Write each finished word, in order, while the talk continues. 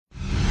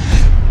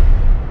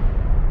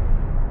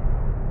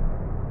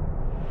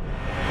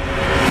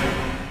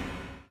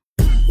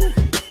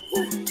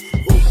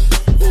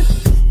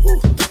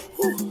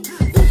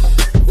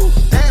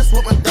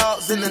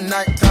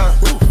nighttime.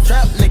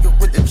 Trap nigga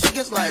with the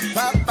chickens like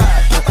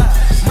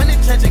Popeye. Money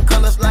changing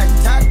colors like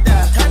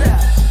tie-dye.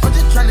 I'm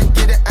just tryna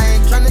get it, I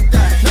ain't tryna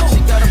die. She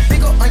got a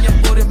big ol' on your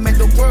booty, make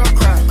the world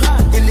cry.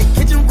 In the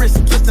kitchen, wrist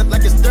twisted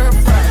like it's stir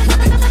fry.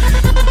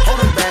 Hold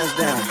them bands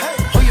down,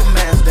 hold your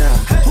mans down.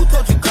 Who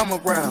told you come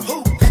around?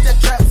 Hit that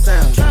trap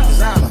sound.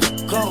 Designer,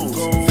 clothes,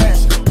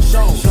 fashion,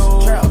 shows,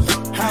 trap,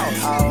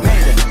 house,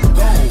 made it,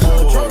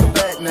 gold. Control the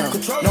bag now,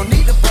 no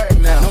need to brag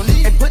now.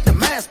 And put the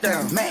mask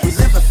down, we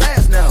living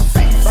fast now.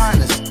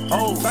 Finest,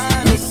 oh,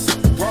 finest,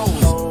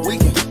 rose, we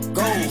can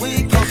go,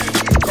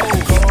 go.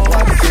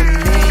 Walk with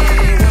me,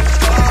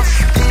 whip off,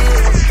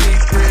 still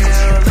keep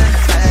real and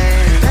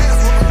fame.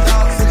 Dance with my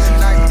dogs in the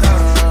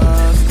nighttime.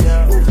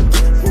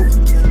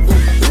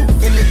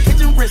 In the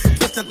kitchen, wrist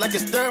twisted like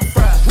it's stir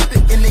fry. Whip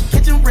it in the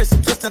kitchen, wrist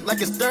twisted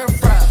like it's stir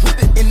fry. Whip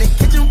it in the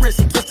kitchen, wrist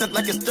twisted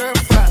like it's stir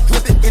fry.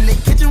 Whip it in the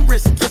kitchen,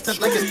 wrist twisted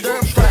like it's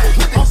stir fry.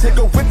 I'll take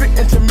a whip it,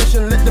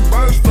 intermission, let the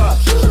birds fly.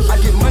 I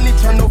get money,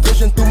 turn no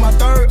vision through my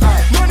third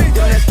eye. Money,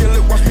 yeah, that skill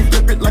it, watch me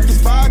flip it like it's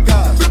Five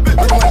Guys. Look at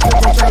my clip,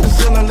 I'm trying to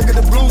ceiling, look at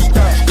the blue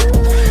sky.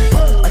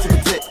 I took a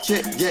jet,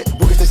 check, yeah,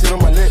 bookers they sit on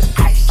my lip.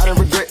 I don't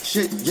regret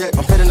shit, yeah,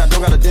 I'm petting, I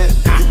don't got a debt.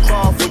 You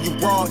crawl for you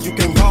raw, you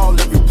can ball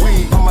every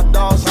week. All my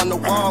dogs on the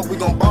wall, we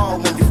gon' ball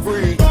when you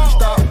free.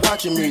 Stop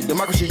watching me,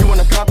 democracy, you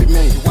wanna copy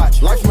me.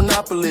 Watch, life's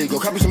monopoly, go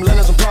copy some land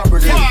and some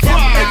property.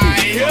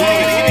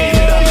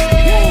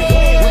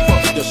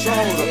 The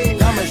shoulder,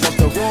 diamonds off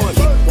the road.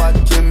 Keep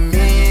watching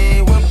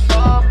me whip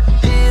up,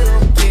 he'll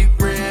keep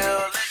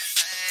real.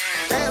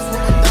 Dance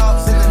with my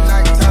dogs in the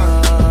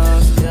nighttime.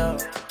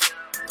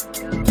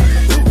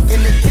 In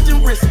the kitchen,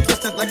 wrist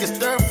twisted like it's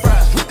stir fry.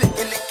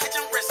 In the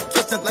kitchen, wrist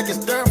twisted like it's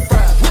stir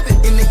fry.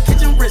 In the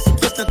kitchen, wrist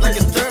twisted like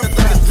it's stir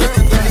fry.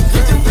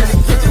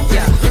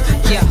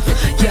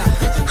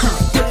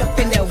 Pull up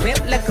in that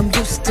whip like I'm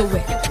used to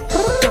it.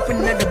 Drop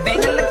another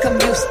banger like I'm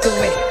used to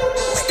it.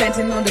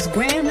 Standing on this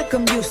gram like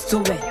I'm used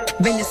to it.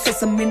 Veni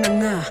sesame na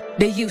nga,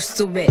 they used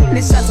to it.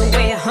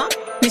 Nishazoea, huh?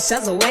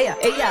 Nishazoea,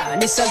 eya.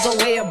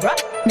 Nishazoea, bruh.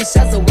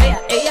 Nishazoea,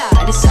 eya.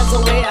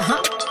 Nishazoea,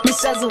 huh?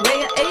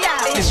 Nishazoea, eya.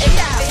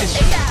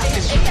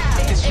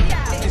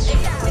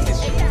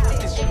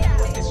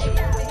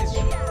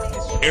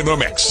 In the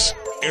mix,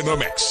 in the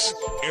mix,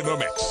 in the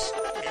mix.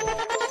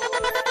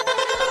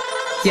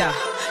 Yeah,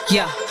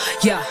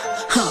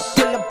 huh?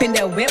 Pull up in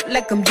that whip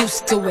like I'm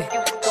used to it.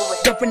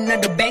 Drop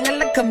another banger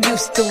like I'm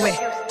used to it.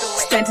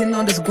 Standing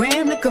on this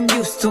gram like I'm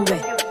used to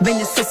it.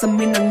 Veni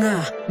sesame na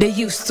nga, they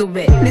used to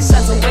it.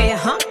 Nishazoea,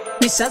 huh?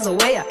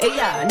 Nishazoea,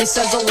 eya.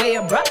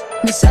 Nishazoea, bruh.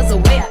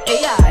 Nishazoea,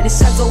 eya.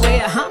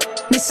 Nishazoea, huh?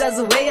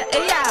 Nishazoea,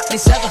 eya.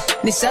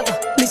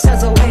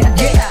 Nishazoea,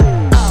 yeah.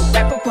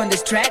 Rap up on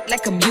this track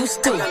like I'm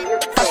used to.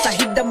 First I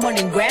hit the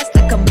morning grass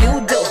like I'm new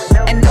do.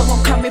 And no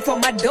one coming for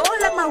my door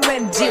like my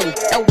rent due.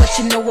 And what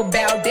you know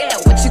about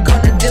that? What you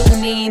gonna do,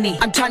 Nene?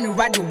 I'm trying to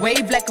ride the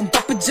wave like I'm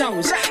Papa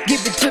Jones.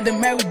 Give it to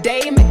them every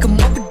day, make them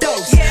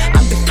overdose.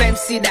 I'm the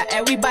fancy that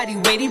everybody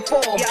waiting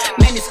for.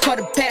 Man, it's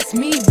quarter past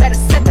me, better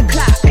set the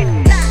clock.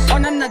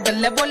 On another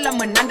level,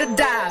 I'm an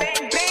underdog.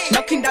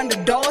 Knocking down the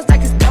doors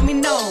like it's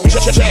dominoes.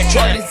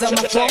 All is on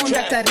my phone,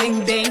 that's a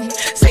ring ding.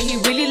 Say he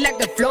really like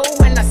the flow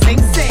when I sing.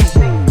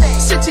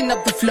 Switching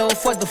up the flow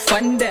for the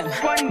fun them.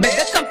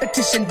 Better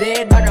competition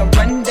dead, but I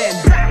run them.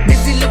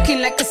 Busy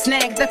looking like a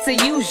snack, that's a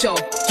usual.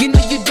 You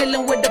know you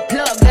dealing with the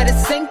plug, let it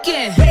sink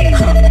in.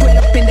 Pull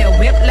up in that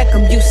whip like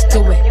I'm used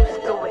to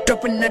it.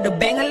 Drop another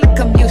banger like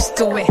I'm used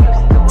to it.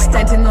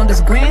 Standing on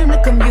this gram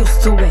like I'm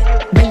used to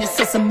it. Veni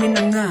sesame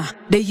na nga,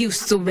 they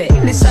used to it.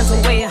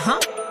 Nishazoea, huh?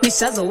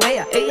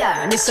 Nishazoea,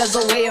 eya.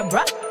 Nishazoea,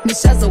 bruh.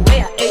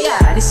 Nishazoea, eya.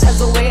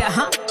 Nishazoea,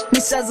 huh?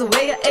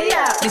 Nishazoea,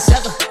 eya.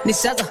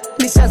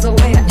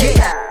 Nishazoea,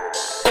 yeah.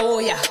 Oh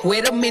yeah,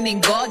 wait a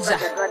minute, Goja.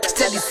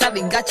 Steady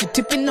serving, got you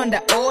tipping on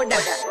the order.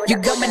 You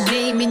got my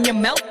name in your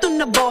mouth on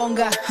the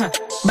bonga,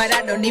 but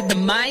I don't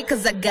even mind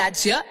cause I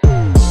got ya.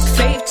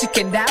 Faith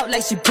chickened out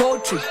like she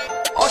poetry.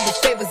 All the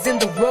favors in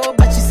the world,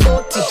 but she's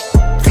salty.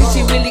 Think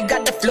she really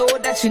got the flow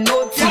that she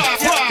naughty. Don't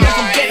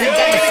forget I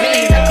got the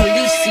flame like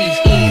Khaleesi.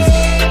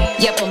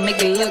 Easy, yep, I'll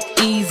make it look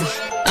easy.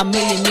 I'm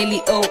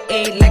milli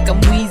 08 like I'm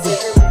Weezy.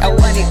 I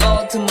want it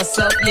all to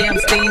myself, yeah, I'm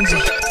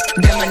stingy.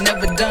 Damn, I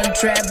never done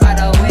trap, but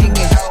I'll wing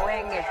it.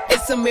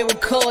 It's a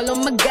miracle, oh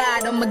my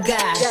God, oh my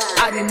God.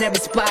 Out in every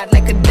spot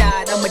like a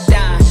dot, I'm a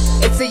dime.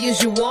 It's a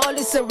usual,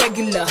 it's a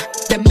regular.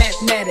 The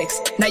mathematics,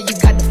 now you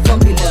got the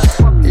formula.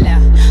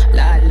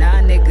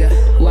 La, nigga,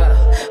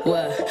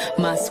 what,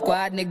 my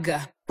squad,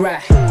 nigga,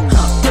 right.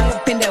 Pull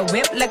up in that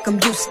whip like I'm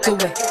used to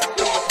it.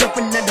 Drop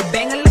another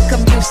banger like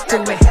I'm used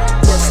to it.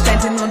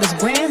 Standing on this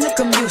gram like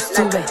I'm used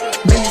to it.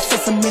 Veni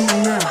sesame na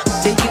nga,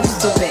 they used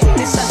to it.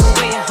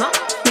 Nishazoea, huh?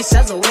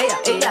 Nishazoea,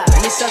 eya.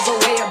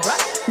 Nishazoea, bruh.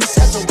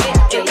 Nishazoea,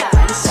 eya.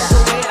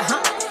 Nishazoea,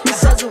 huh?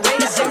 Nishazoea.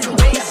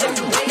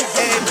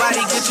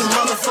 Everybody get your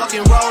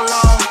motherfucking roll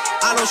on.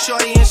 I know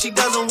shorty and she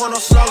doesn't want no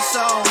slow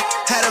song.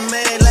 Had a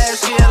man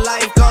last year,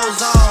 life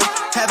goes on.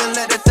 Haven't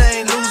let the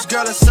thing loose,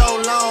 girl, in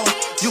so long.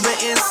 You been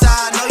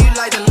inside, know you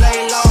like to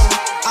lay low.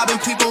 I I've been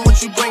peeping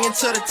what you bringing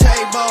to the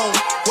table.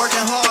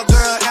 Working hard,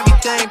 girl,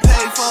 everything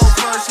paid for.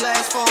 First,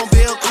 last phone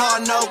bill, car,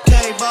 no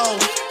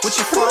cable. With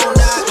your phone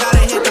out,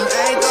 gotta hit them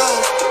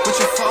angles. With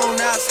your phone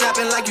out,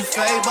 snapping like you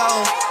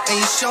Fable. And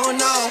you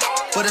showing off,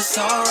 but it's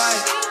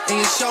alright.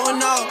 And you showing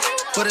off,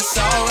 but it's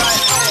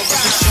alright. It's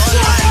a short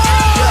life,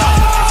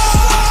 yeah.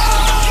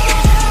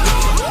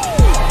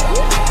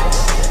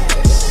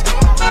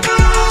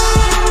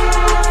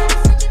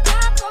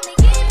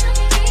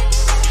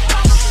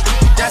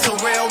 That's a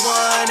real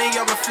one in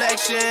your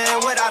reflection.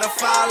 Without a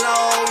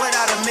follow,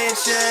 without a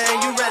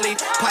mention. You really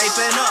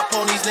piping up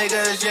on these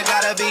niggas. You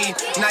gotta be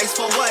nice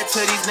for what to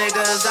these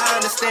niggas? I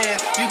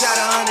understand. You got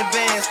 100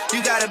 bands,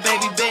 you got a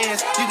baby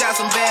bands, you got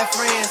some bad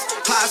friends.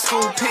 High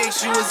school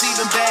pics, you was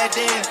even bad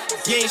then.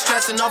 You ain't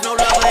stressing off no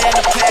lover in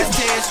the past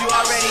tense. You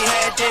already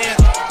had them.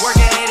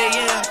 Working 8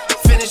 a.m.,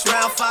 finish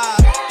round 5.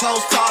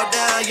 Post talk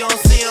down, you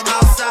don't see them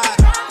outside.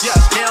 Yeah,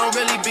 they don't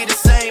really be the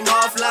same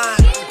offline.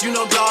 You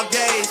know dog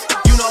days,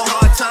 you know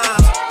hard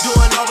times.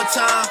 Doing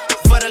overtime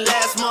for the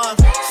last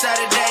month.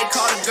 Saturday,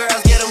 call the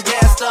girls, get them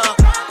gassed up.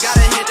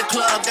 Gotta hit the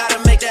club,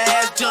 gotta make that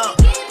ass jump.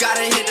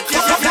 Gotta hit the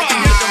club, make them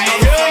hit the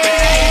motherfucking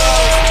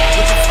angles.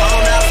 With your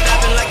phone out,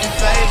 snapping like you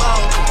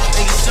Fable.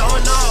 And you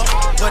showing off,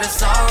 but it's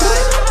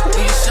alright.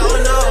 And you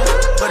showing off,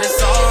 but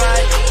it's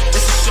alright.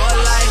 It's a short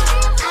life.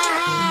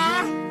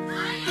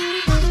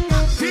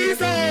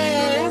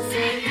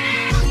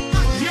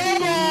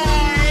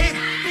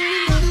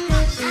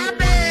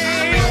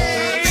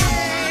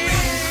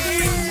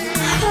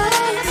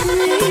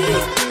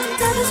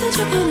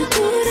 You're gonna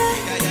do that.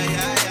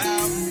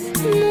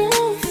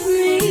 Move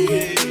me.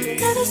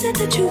 Never said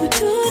that you would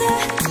do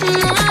that.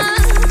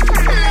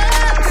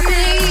 Love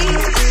me.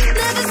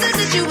 Never said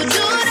that you would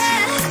do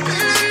that.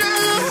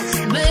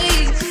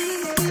 Babe,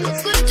 look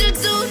what you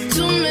do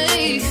to me.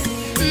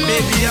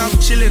 Baby, I'm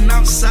chilling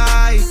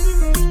outside.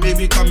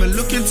 Baby, come and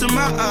look into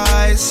my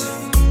eyes.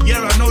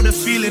 Yeah, I know the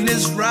feeling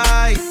is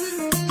right.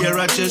 Yeah,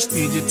 I just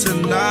need you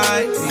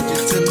tonight,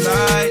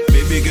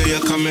 Baby girl, you're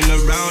coming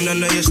around, I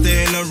know you're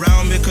staying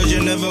around because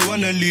you never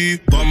wanna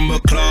leave. Bomber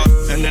clock,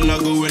 and then I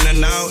go in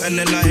and out, and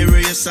then I hear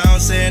your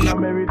sound saying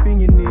I'm everything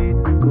you need.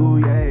 Ooh,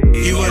 yeah.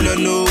 You wanna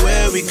know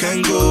where we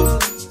can go,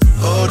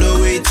 all the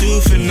way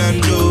to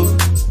Fernando.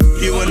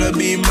 You wanna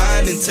be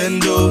my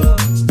Nintendo,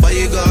 but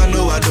you gotta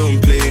know I don't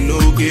play no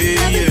game.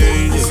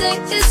 Everything you say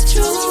is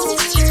true.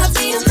 I'll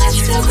be a mess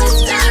without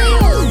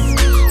you.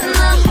 And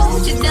I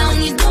hold you down,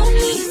 you don't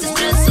need to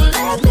stress, so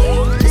let me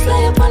just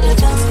lay upon your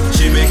chest.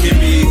 She making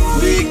me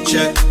weak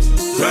check,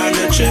 grind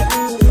the check,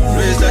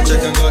 raise that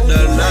check and got the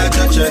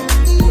lighter check.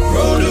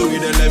 Roll the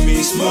weed and let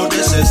me smoke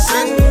this a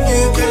scent.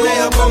 You can lay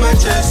up on my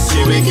chest.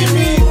 She making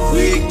me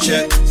weak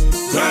check,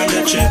 grind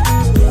the check,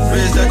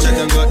 raise that check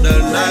and got the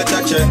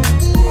lighter check.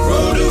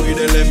 Roll the weed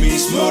and let me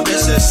smoke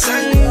this a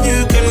scent.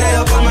 You can lay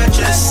up on my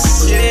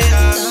chest,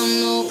 yeah. Don't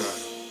know,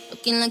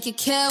 looking like you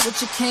care what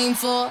you came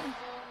for.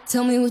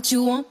 Tell me what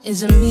you want,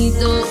 is it me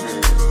though?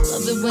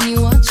 Love it when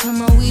you watch how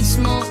my weed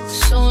smoke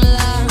so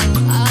loud,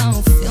 I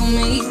don't feel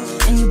me.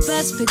 And you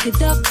best pick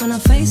it up when I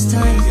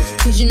FaceTime,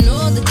 cause you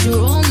know that you're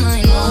all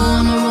mine. Oh,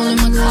 I'ma roll in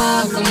my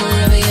car, come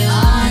wherever you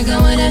are. Got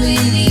whatever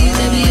you need,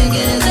 baby, you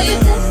get it.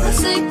 Everything I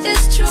say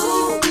is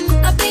true.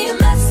 I'd be a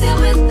mess here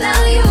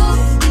without you.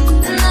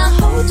 And I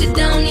hold you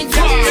down, you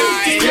don't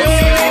need to just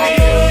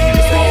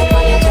lay up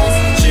on your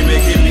chest. She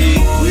making me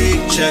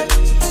weak check,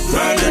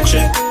 grind the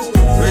check,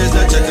 raise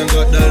that check and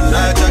got the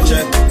lighter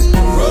check.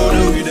 Roll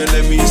the weed and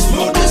let me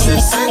smoke this a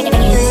scent. You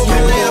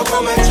can lay up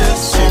on my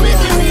chest. She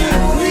making me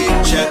weak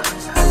check,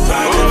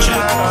 grind the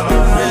check,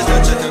 raise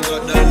that check and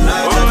got the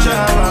lighter check.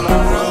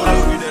 Roll the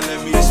weed and let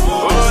me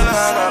smoke this a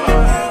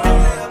scent.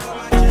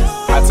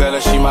 I tell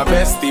her she my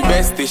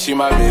bestie, she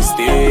my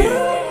bestie.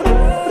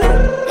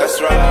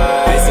 That's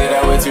right. They say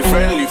that we're too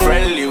friendly,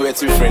 we're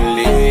too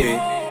friendly.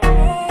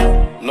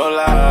 No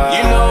lie,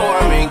 you know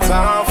I make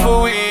time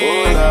for we.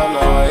 Oh, nah,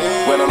 nah,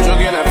 yeah. When I'm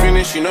jogging and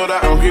finish, you know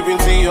that I'm creeping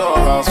to your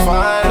house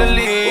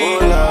finally. Oh,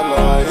 nah,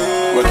 nah,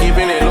 yeah. We're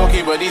keeping it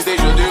low-key, but these days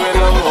you're doing the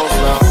most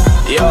now.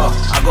 Yo,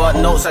 I got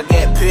notes, I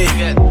get paid.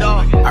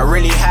 I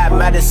really had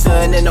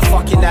Madison in the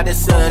fucking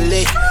Addison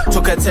lit.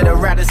 Took her to the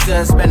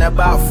Radisson, spent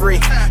about 3.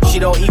 She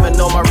don't even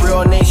know my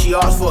real name, she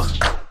asked for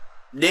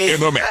In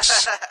the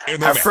mix.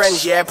 Her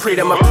friends, yeah, pre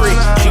them a pre.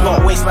 She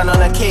got waistband on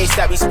her case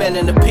that we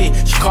spending the pay.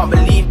 She can't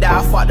believe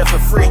that I fucked her for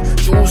free.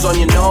 Jewels on,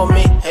 you know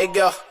me. Hey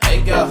girl,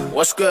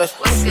 what's good?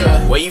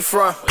 Where you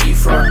from?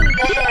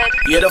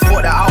 You'd have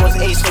thought that I was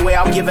ace the way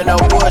I'm giving her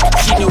wood.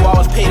 She knew I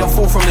was paid in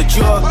full from the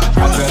jug.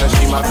 I tell her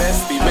she my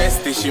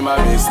bestie, she my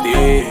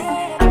bestie.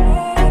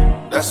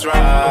 That's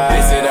right.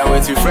 They say that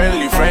we're too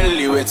friendly,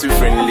 we're too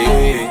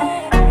friendly.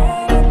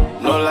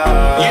 No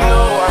lie, you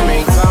know I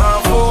make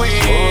time for we.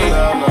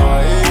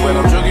 When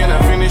I'm jogging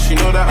and finish, you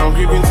know that I'm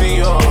creeping to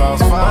your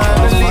house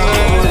finally.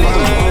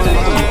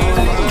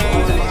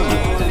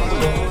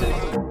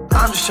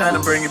 I'm just trying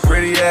trying to bring your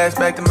pretty ass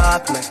back to my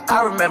place.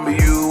 I remember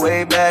you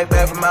way back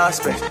from my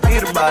space.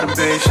 Need a bottom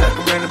bitch, I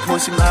can bring the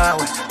pussy my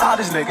way. All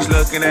these niggas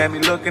looking at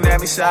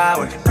me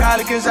sideways.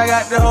 Probably cause I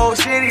got the whole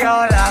city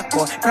on lock,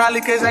 boy. Probably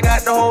cause I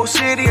got the whole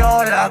city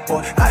on lock,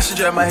 boy. I should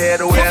drop my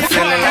head away, I'm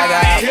feeling like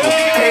I have to.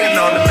 Hating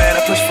on the man,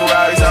 I push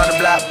Ferraris on the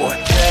block, boy.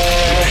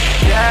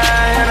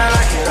 Yeah, and I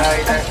like it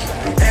like that.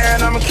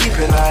 And I'ma keep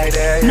it like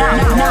that. Now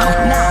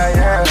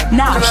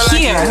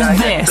hear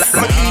this.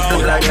 I'ma keep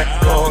it like that.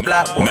 Oh,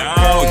 black boy.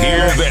 Now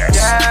hear this.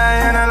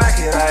 Yeah, and I like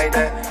it like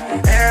that.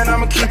 And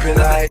I'ma keep it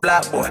like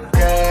black boy.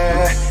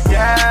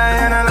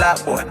 Yeah, and I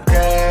black boy.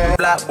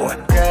 Black boy.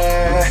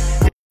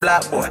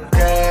 Black boy.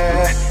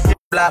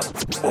 Black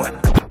boy.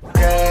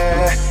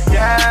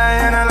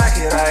 Yeah, and I like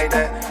it like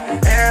that.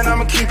 And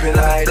I'ma keep it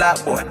like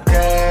black boy.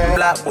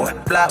 Black boy.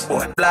 Black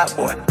boy. Black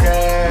boy.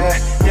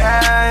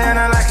 Yeah, and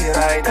I like it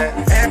like that.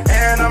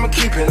 And I'ma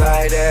keep it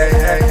like that.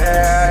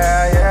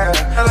 Yeah.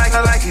 I like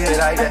it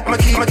like that. I'ma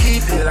keep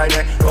it like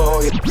that.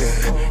 Oh yeah.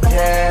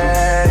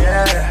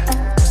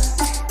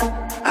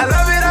 I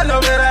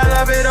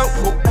love it, oh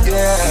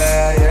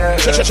yeah.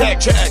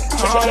 Check.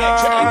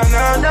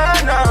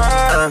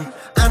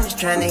 I'm just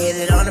tryna hit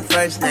it on the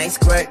first night,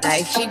 squirt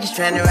life. She just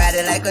tryna ride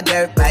it like a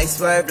dirt bike,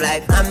 swerve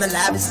life. I'm the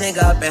loudest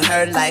nigga up in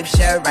her life,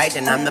 sure right.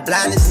 And I'm the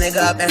blindest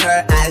nigga up in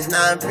her eyes.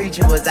 Now I'm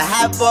preaching, was a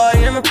hot boy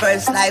in my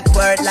first life,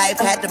 word life.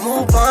 Had to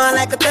move on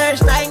like a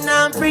thirst night.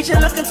 Now I'm preaching,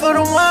 looking for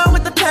the one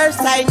with the purse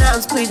tight. Now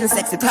I'm squeezing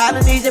sexy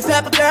Polynesian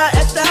pepper girl.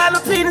 Extra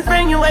jalapenos,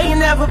 bring you where you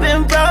never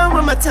been wrong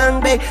with my tongue,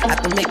 babe. I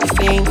can make you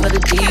fiend for the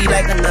D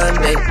like a nun,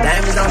 babe.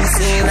 Diamonds on the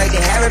scene like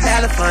a Harry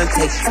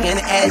Belafonte.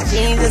 Skinny ass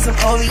jeans and some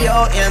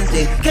Oreo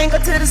MD. Can't go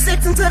to the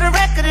 6 until the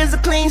record is a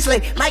clean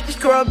slate. Might just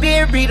grow a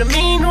beard, read a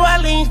mean New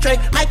Orleans trait.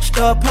 Might just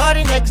go a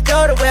party next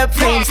door to where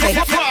planes stay.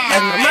 That's my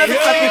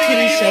motherfucking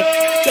cliche.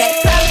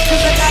 Get probably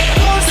cause I got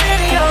the whole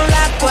city on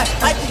lock, boy.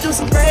 Might just do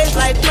some braids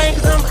like Wayne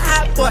cause I'm a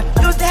hot boy.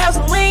 Used to have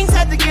some wings,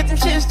 had to get them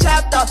shits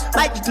chopped off.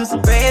 Might just do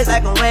some braids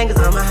like a Wayne cause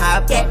I'm a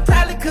hot boy. Yeah,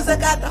 probably cause I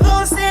got the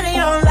whole city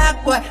on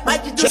lock, boy.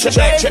 Might just do some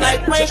braids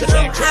like Wayne cause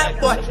I'm a hot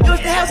boy.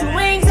 Used to have some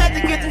wings, had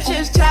to get them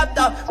shits chopped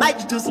off. Might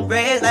just do some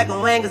braids like a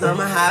Wayne cause I'm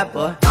a hot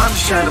boy. I'm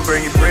just trying to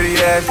bring your pretty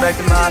ass back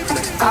to my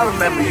place. I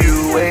remember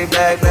you way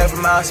back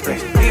from my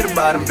space. Need a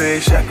bottom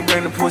bitch, I can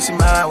bring the pussy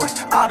my way.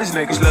 All these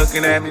niggas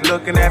looking at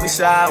me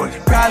sideways.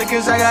 Probably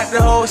cause I got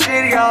the whole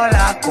city on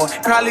lock, boy.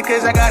 Probably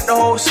cause I got the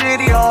whole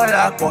city on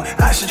lock, boy.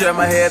 I should drop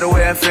my head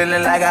away, I'm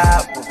feeling like a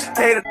hot boy.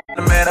 Hater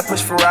the man, I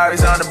push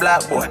Ferraris on the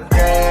block, boy.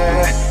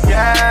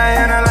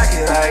 Yeah, and I like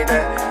it like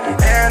that.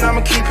 And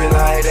I'ma keep it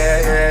like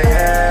that,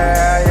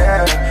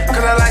 yeah.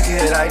 Cause I like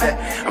it like that.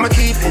 I'ma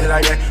keep it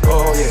like that,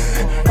 oh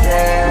yeah.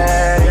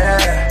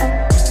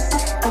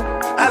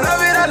 I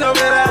love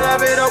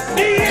it, oh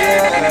yeah.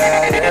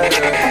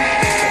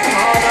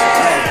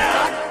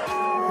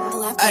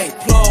 Hey,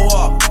 plug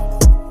up.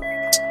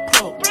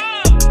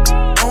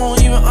 I don't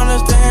even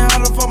understand how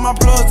the fuck my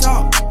plug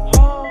talk.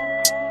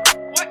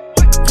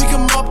 Pick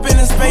him up in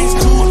a space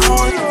cool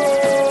on.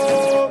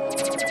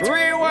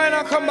 Rewind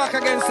and come back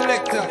again,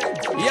 selector.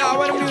 Yeah,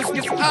 when the music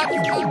is hot,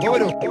 what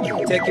do?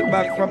 Take it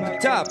back from the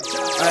top.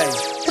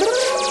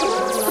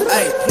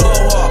 Hey,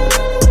 plug up.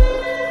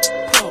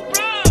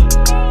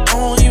 I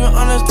don't even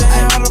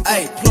understand how the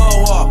hey,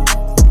 plug up.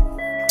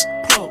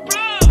 I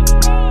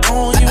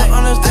don't even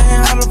understand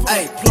how the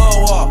hey,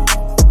 plug up.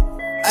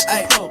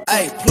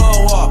 Hey,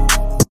 plug up.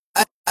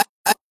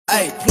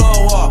 Hey,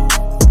 plug up.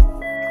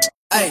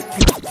 Hey,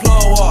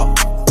 plug up.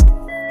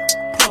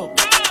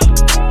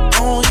 I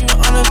don't even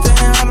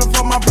understand how the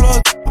fuck my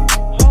plug.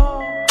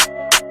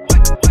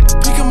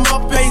 Pick him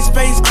up,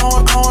 space, I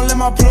don't let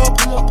my plug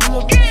pull up.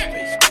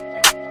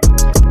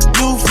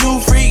 Blue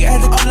freak,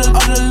 had the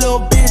other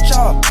little bitch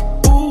off.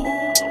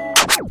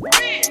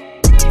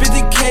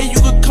 50K, you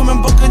could come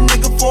and book a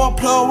nigga for a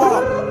plug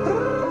walk.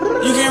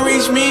 You can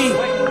reach me,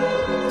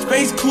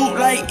 space coupe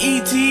like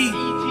E.T.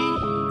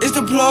 It's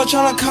the plug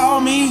tryna call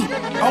me.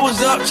 I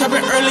was up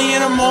chopping early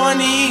in the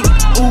morning.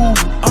 Ooh,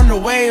 on the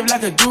wave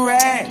like a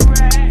durag.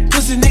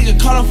 Pussy nigga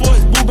calling for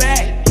his boo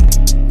bag.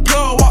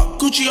 Plug walk,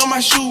 Gucci on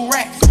my shoe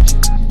rack.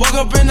 Woke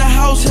up in the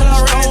house till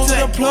I ran into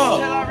the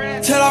plug.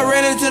 Till I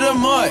ran into the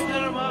mud.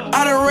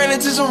 I done ran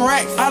into some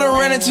racks. I done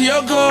ran into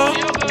your girl.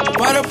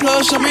 Why the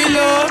plug show me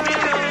love?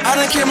 I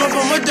done came up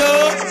from a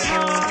dub.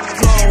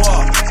 Plug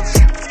walk.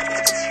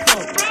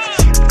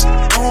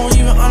 I don't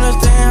even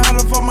understand how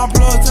the fuck my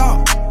plug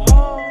talk.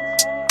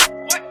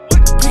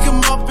 Pick him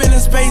up in a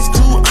space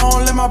cool. I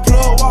don't let my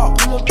plug walk.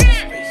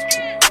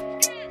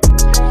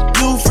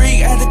 Blue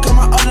freak, I had to cut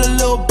my other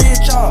little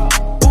bitch off.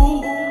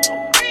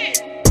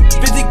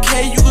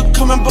 50K, you could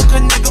come and book a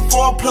nigga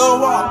for a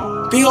plug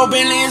walk. Big ol'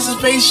 Bentley is a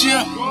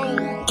spaceship.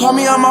 Call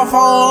me on my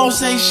phone, don't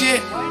say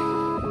shit.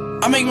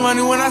 I make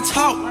money when I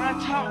talk.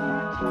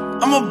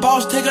 I'm a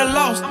boss, take a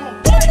loss.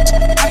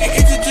 I can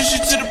introduce you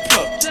to the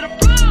plug.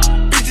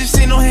 Bitches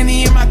say no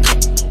Henny in my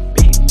cup.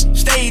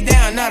 Stay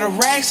down, now the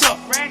racks up.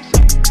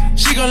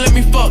 She gon' let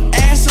me fuck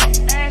ass up.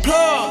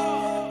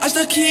 Plug, I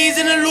stuck keys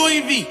in a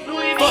Louis V.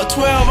 Fuck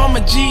 12, I'm a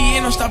G,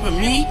 ain't no stopping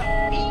me.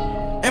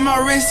 And my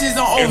wrist is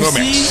on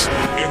overseas.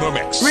 In the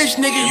mix. Rich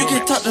nigga, you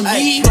can talk to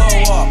me. Blow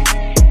up.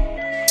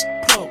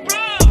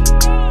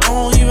 I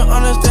don't even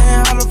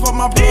understand how the fuck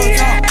my plug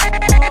talk.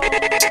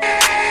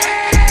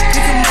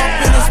 Pick him up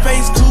in a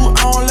space coupe,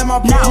 I don't let my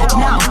plug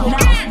talk.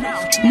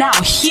 Now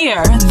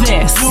hear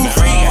this. Blue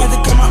free, had to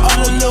come out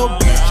of a little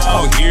bitch.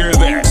 Oh, hear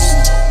this.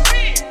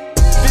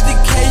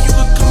 50K, you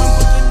could come and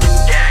book a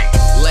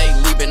nigga.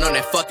 Lately been on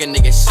that fucking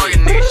nigga shit.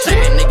 Take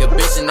a nigga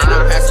bitch and then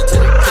I pass her to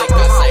the click. I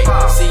say,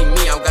 see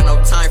me, I don't got no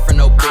time for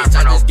no bitch.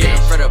 I just get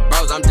it for the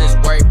bros, I'm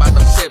just worried about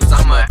them chips.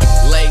 I'm a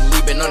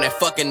lately been on that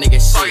fucking nigga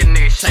shit.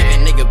 Take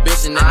a nigga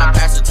bitch and then I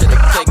pass her to the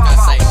click. I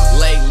say,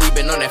 lately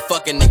been on that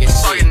fucking nigga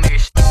shit.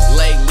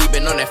 Lately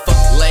been on that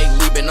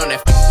lately been on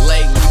that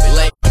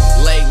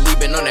lately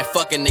been on that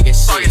fucking nigga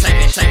shit.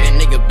 Take a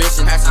nigga bitch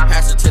and pass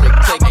her to the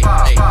click.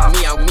 Hey,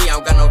 me, I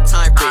don't got no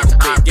time for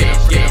it. Get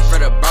it for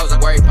the bros, I'm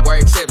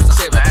worried chips.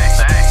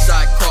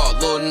 Shot call,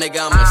 little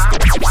nigga, I'ma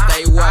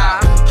stay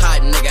wild.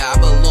 Hot nigga, I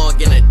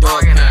belong in a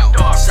dog pound.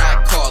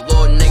 Shot call,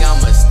 little nigga,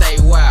 I'ma stay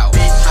wild.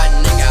 Hot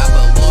nigga, I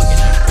belong in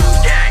a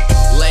dog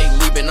pound.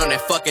 Lately been on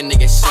that fucking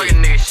nigga shit.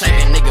 Take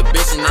a nigga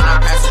bitch and then I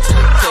pass her to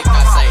the click.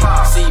 I say,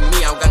 see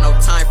me, I don't got no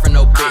time for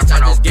no bitch. I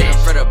just get it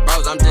for the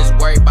bros, I'm just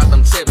worried about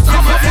them chips.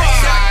 I'm a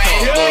shot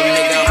call, little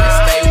nigga, I'ma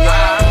stay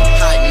wild.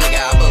 Hot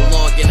nigga, I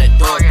belong in a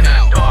dog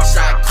pound.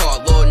 Shot call,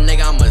 little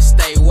nigga, I'ma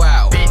stay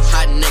wild.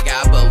 Hot nigga,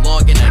 I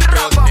belong in a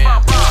dog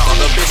pound. Fuck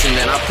a bitch and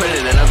then I put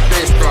it in a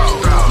bitch throw.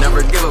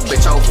 Never give a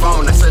bitch your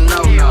phone, that's a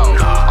no-no.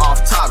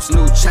 Off tops,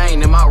 new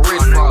chain in my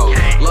wrist roll.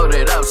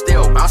 Loaded up,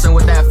 still bouncing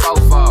with that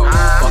fofo.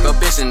 Fuck a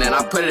bitch and then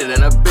I put it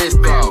in a bitch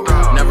throw.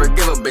 Never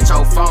give a bitch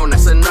your phone,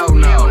 that's a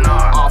no-no.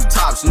 Off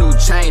tops, new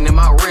chain in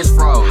my wrist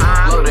roll.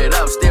 Loaded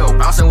up, still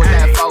bouncing with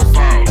that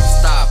fofo.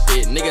 Stop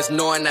it, niggas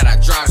knowing that I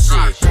drop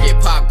shit.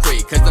 Get pop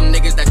quick, cause them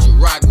niggas that you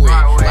rock with.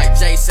 Like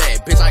Jay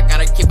said, bitch, I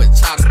gotta keep a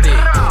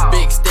chopstick.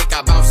 Big stick,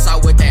 I bounce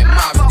out with that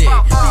mop stick.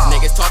 These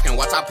niggas talking,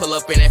 watch I pull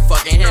up in that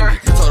fucking Hemi.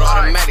 Total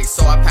automatic,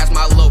 so I pass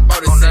my little bro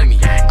to send me.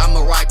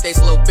 I'ma rock this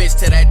little bitch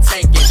to that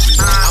tank empty.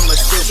 I'ma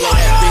still blow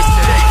that bitch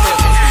to that clip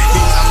empty.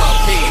 Bitch, I'm a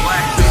P,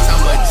 bitch,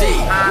 I'm a G.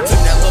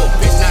 Took that little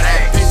bitch, now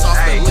that bitch off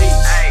the leash.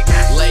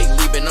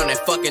 Lately been on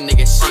that fucking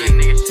nigga shit.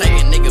 Take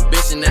a nigga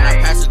bitch and then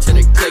I pass her to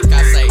the click.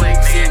 I say,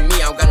 see me,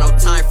 I don't got no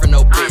time for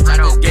no bitch. I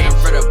just get it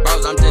for the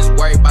bros, I'm just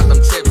worried about them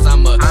chips.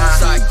 I'm a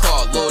shot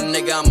call, little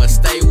nigga, I'ma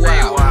stay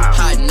wild.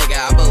 Hot nigga,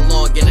 I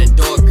belong in a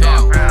dog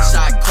pound.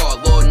 Shot call,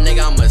 little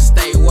nigga, I'ma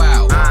stay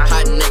wild.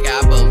 Hot nigga,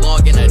 I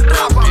belong in a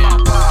dog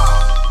pound.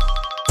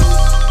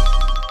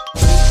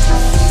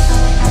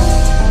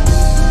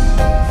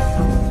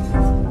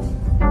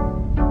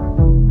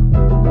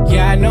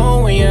 Yeah, I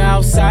know when you're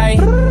outside,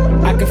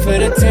 I can feel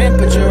the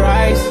temperature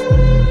rise.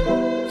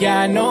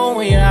 Yeah, I know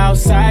when you're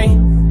outside,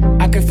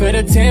 I can feel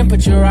the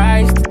temperature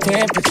rise. The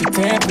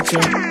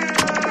temperature.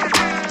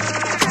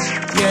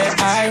 Yeah,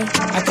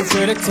 I can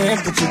feel the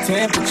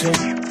temperature.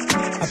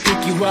 I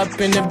pick you up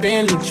in the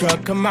Bentley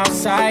truck, come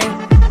outside.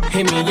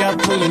 Hit me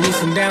up when you need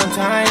some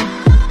downtime.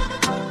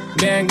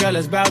 Man, girl,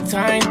 it's about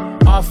time.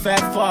 Off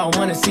at 4, I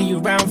wanna see you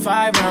round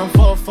 5. Round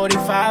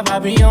 4:45, I'll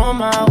be on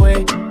my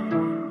way.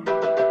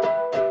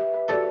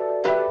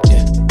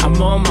 I'm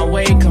on my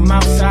way, come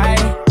outside.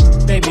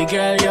 Baby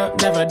girl, you'll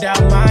never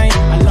doubt mine.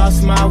 I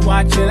lost my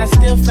watch and I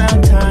still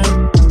found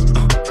time.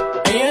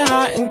 And you're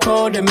hot and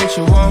cold, that makes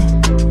you warm.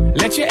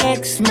 Let your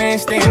ex-man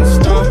stay in the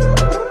storm.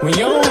 When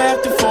you don't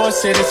have to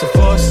force it, it's a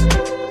force.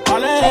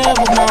 All I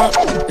ever want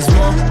is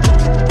more.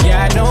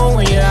 Yeah, I know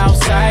when you're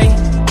outside,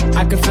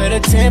 I can feel the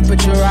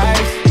temperature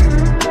rise.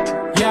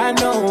 Yeah, I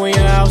know when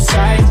you're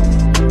outside,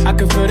 I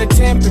can feel the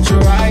temperature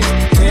rise.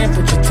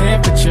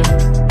 Temperature.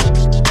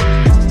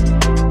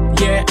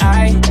 Yeah,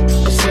 I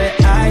said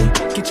I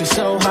get you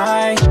so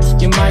high,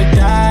 you might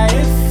die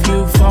if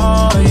you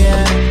fall,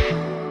 yeah.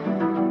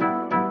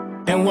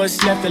 And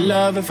what's left of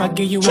love if I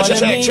give you all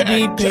of me,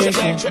 be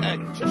patient.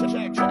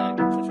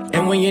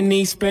 And when you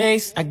need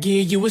space, I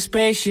give you a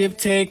spaceship.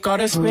 Take all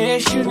the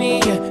space you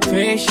need, yeah.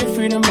 Face your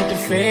freedom with the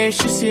face,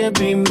 you still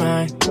be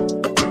mine.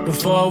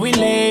 Before we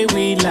lay,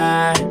 we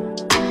lie.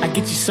 I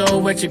get you so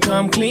wet, you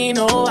come clean,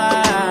 oh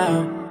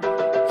wow.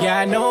 Yeah,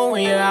 I know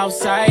when you're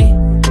outside,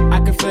 I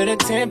can feel the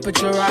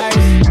temperature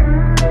rise.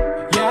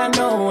 Yeah, I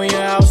know when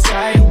you're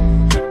outside,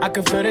 I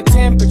can feel the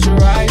temperature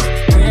rise.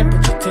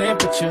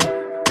 Temperature.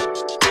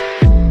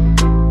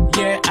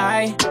 Yeah,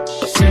 I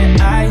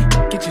said I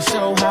get you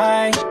so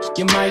high,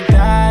 you might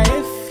die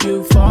if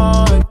you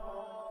fall.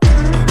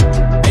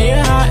 And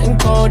you're hot and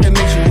cold, that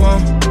makes you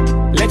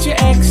warm. Let your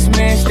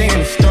ex-man stay in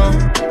the storm.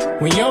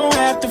 When you don't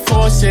have to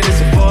force it,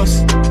 it's a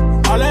force.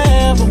 All I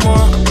ever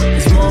want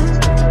is more.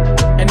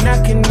 And I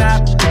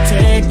cannot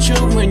protect you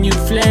when you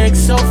flex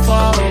so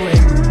far away.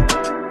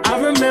 I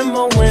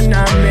remember when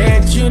I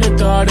met you, the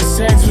thought of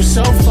sex was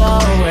so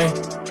far away.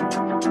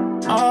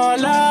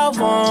 All I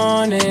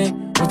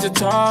wanted was to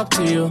talk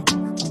to you.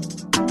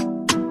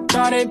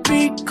 Thought it'd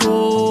be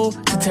cool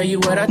to tell you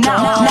what I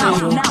thought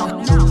of you.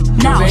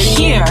 Now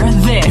hear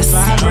this.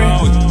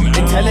 Vibrant,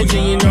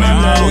 intelligent, you know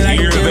I'm not like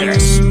you.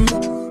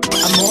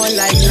 I'm more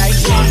like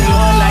lightning,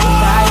 you're like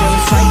fire,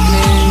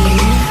 frightening.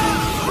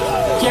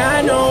 Yeah, I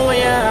know when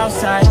you're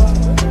outside,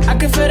 I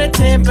can feel the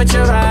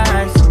temperature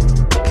rise.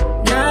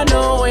 Yeah, I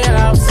know when you're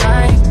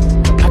outside,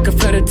 I can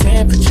feel the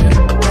temperature,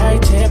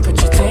 right?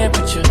 Temperature.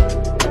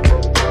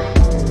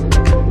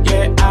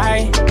 Yeah,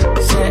 I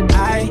said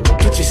I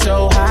get you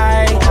so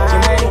high.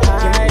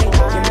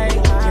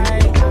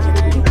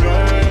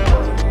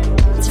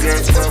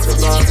 Let's talk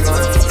about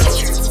love.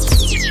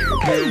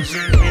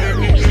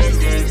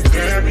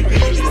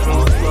 Everything is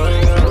on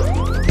fire.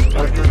 I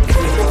can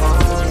feel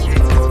on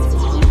you.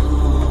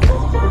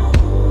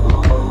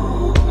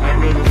 I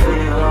can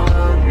feel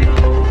on you.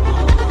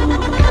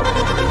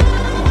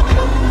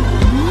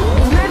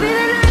 Maybe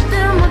the night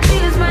that my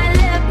tears might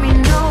let me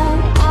know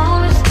all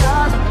the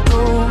stars are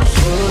gold,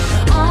 sure.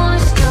 All the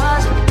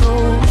stars are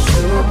gold,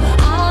 sure.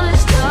 All the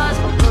stars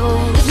are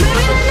gold.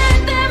 Maybe the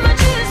night that my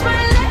tears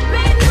might let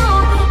me know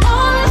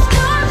all the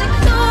stars are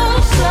gold,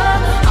 sure.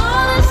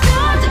 All the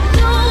stars are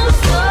gold,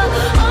 sure.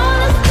 All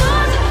the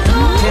stars are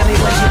gold. Tell me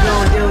what you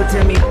gon' do to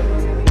me.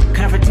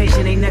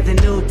 Confrontation ain't nothing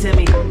new to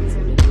me.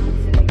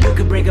 You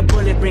could bring a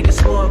bullet, bring a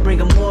sword, bring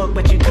a morgue,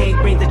 but you can't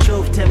bring the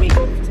truth to me.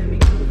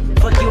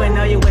 Fuck you and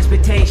all your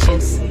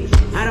expectations.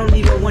 I don't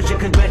even want your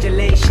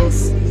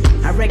congratulations.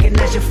 I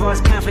recognize your false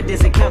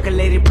confidence and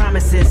calculated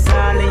promises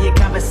all in your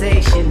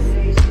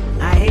conversation.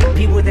 I hate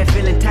people that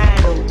feel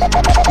entitled.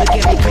 Look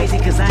at me crazy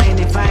cause I ain't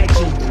invite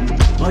you.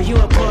 Oh, you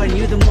important,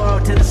 you the moral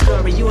to the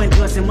story. You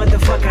endorsing,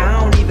 motherfucker, I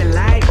don't even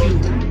like you.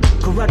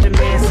 Corrupt a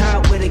man's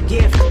heart with a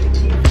gift.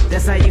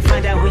 That's how you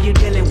find out who you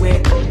dealing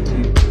with.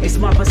 A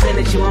small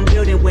percentage you I'm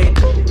building with.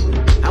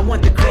 I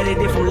want the credit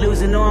if I'm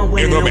losing or I'm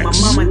winning. On my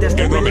mama, that's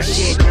the real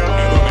shit.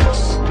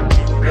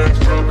 Let's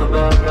talk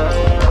about love.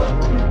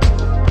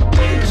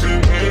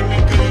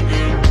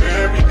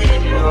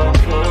 Everything is on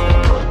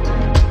fire.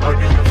 I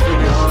can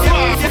feel it on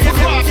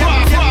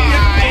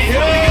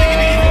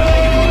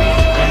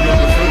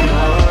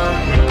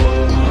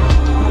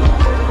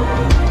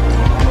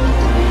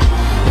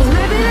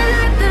Maybe the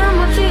night that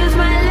my tears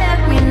might let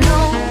me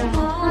know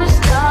all the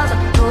stars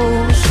are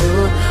gold,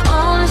 sure.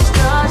 All the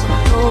stars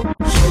are gold,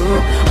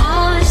 sure.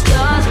 All the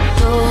stars are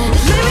gold.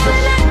 Maybe the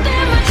night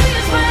that my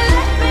tears might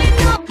let me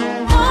know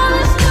all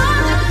the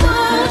stars are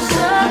gold,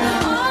 sure.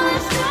 All the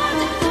stars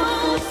are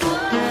gold,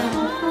 sure.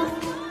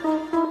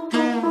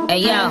 Hey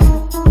yo,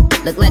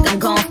 look like I'm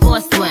going for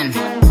a swim.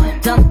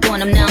 Dunk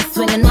on him, now I'm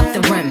swinging off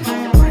the rim.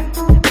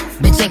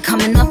 Bitch ain't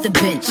coming off the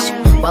bench,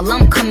 while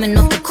I'm coming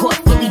off the court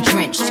fully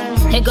drenched.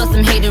 Here goes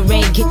some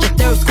haterade, get your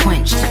thirst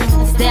quenched.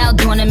 Style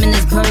doing him in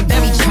this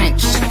Burberry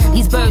trench.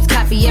 These birds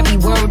copy every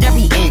word,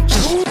 every inch.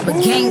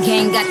 But gang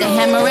got the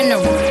hammer in the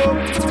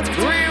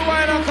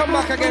Rewind and come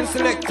back again,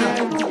 selector.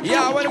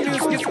 Yeah, when the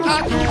music is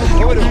hot,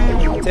 what we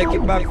do? Take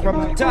it back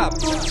from the top.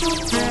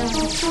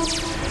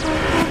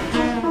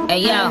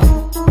 Hey yo,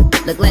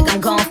 look like I'm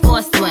going for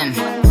a swim.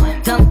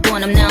 Dunk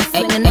on him, now I'm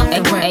swinging off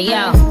the rim. Hey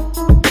yo,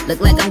 look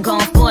like I'm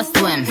going for a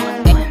swim.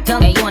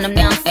 Dunk on him,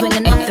 now I'm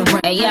swinging off the rim.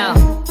 Hey yo,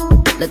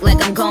 look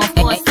like I'm going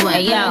for a swim.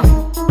 Hey yo,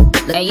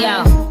 hey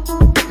yo,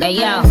 hey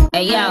yo,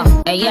 hey yo,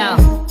 hey yo,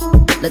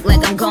 look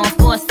like I'm going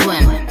for a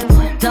swim.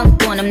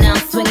 Dunk on him, now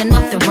I'm swinging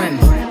off the rim.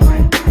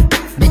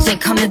 Bitch ain't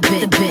coming a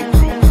bit,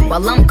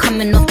 while I'm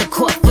coming off the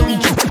court fully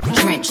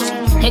drenched.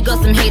 Here goes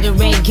some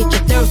haterade, get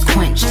your thirst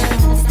quenched.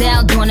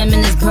 Style doing him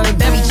in this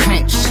Burberry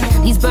trench.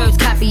 These birds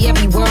copy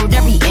every word,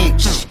 every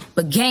inch.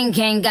 But gang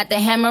got the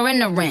hammer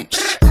and the wrench.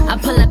 I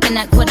pull up in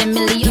that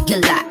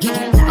 $250,000 lot.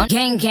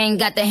 Gang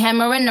got the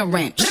hammer and the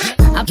wrench.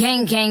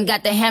 Gang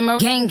got the hammer,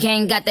 gang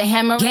got the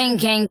hammer, gang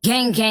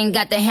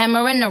got the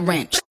hammer and the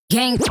wrench.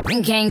 Gang got the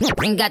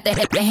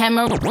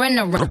hammer and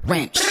the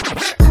wrench.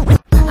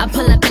 I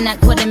pull up in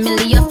that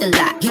 $250,000 off the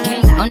lot.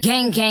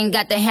 Gang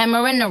got the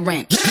hammer and the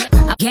wrench.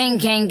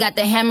 Gang got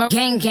the hammer,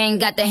 gang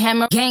got the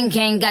hammer, gang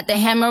got the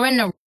hammer and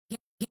the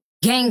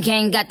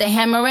gang got the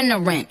hammer and the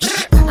wrench.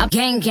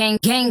 Gang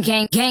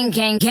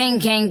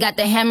got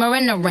the hammer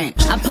and the wrench.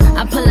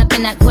 I pull up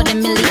in that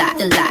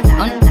 $250,000 lot.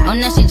 On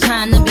that she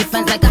tryna be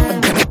friends like I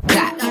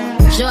forgot.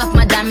 Show off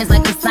my diamonds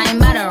like it's signed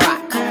by the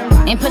rock.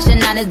 Ain't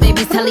pushing out his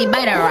baby's telly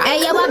by the rock. Hey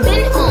yo, I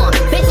been on,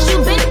 bitch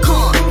you been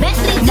con.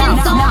 Bentley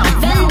tints on,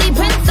 Fendi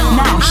prints on.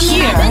 Now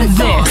hear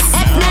this.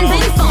 X-Men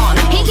been on.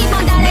 He keep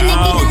on dialing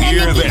Now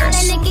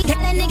Nicky,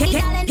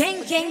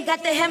 Gang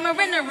got the hammer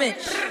and the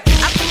wrench.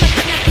 I pull up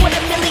in that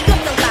 $250,000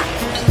 off the lot.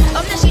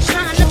 Oh now she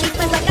tryna be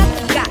friends like I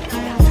forgot.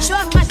 Show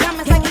off my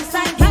diamonds like it's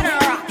signed by the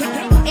rock.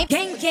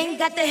 Gang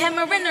got the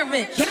hammer and the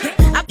wrench.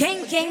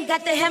 Gang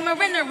got the hammer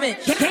and the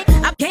wrench.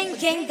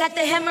 Gang got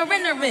the hammer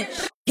and the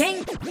wrench.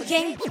 Gang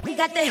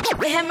got the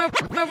hammer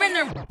and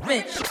the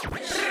wrench.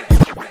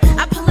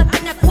 I pull up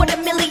in that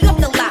 $250,000 off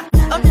the lot.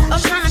 Oh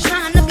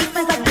tryna be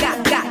friends like got.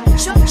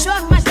 Show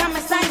off my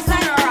diamonds side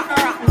the rock.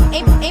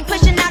 Ain't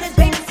pushing out his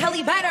baby till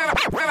he bite her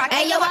rock.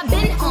 Hey yo, I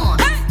been on,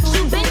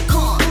 you been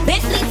con.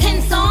 Bentley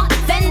tints on,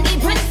 Fendi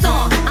prints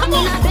on. I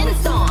mean I been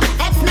on,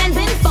 X-Men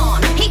been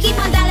on. He keep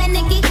on dialing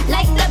Nicky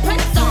like the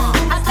prince on.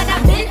 I said I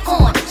been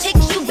on,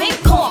 chicks you been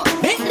con.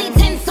 Bentley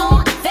tints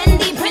on,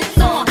 Fendi prints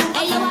on.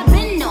 Hey yo, I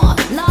been on.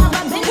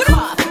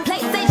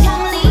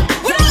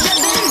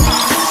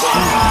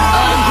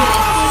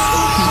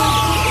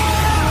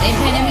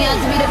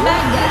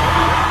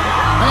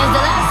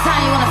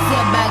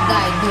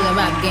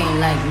 game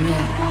like me.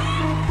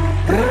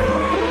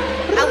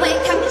 I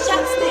wake up with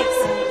chopsticks,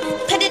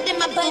 put it in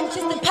my bun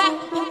just to pop.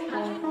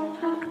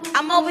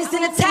 I'm always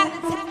in the top,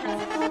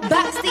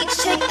 backseat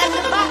shake at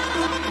the box.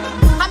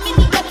 How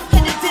many other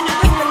kids in the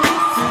ring for me?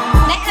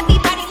 Now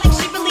everybody like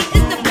she really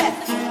is the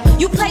best.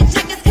 You play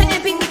checkers,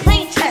 couldn't beat me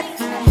playing chess.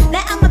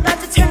 Now I'm about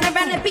to turn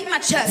around and beat my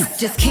chest.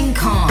 Just King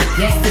Kong,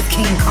 yes, this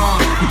King Kong.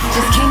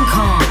 Just King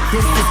Kong,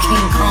 this is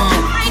King Kong.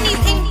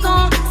 Chinese ink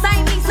on,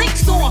 Siamese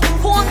links on.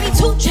 Call me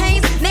 2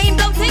 Chainz, name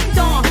no ding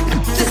dong.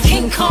 Just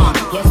King Kong,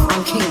 yes,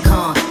 I'm King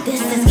Kong.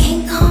 This is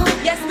King Kong,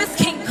 yes, Miss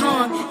King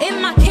Kong. In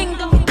my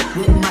kingdom,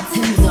 with my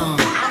Timbs on.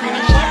 How many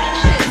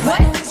championships?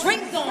 What?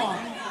 Rings on.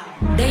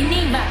 They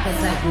need rappers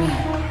like me.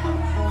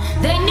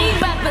 They need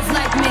rappers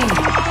like me.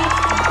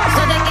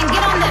 So they can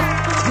get on their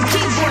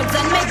keyboards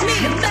and make me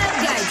the bad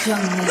guy,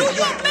 Chung Me. New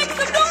York, make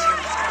some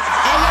noise!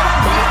 Hey, yo,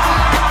 I've been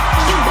on.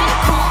 You been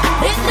on.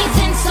 Bentley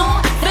tints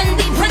on,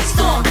 Fendi Prince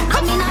on. I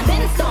mean, I've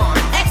been on.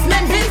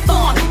 X-Men been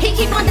on. He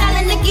keep on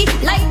dialing Nicky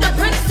like the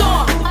Prince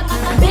on.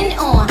 I've been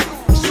on.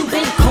 You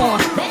been on.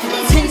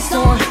 Bentley tints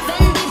on.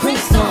 Fendi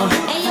Prince on.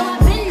 Hey, yo,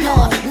 I've been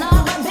on.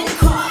 Laura been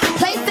on.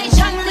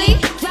 PlayStation Lee,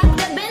 drop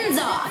the Benz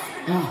off.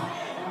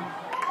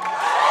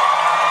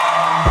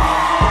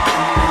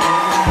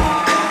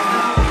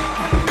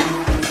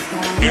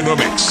 In the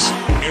mix,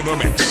 in the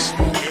mix, in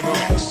the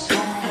mix.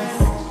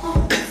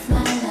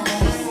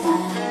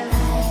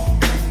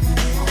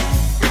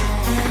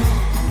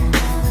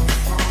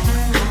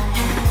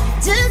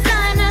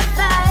 designer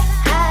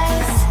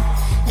thighs.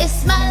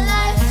 It's my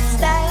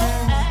lifestyle.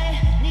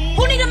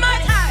 Who need a Mai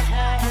Tai?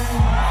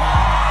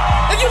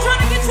 If you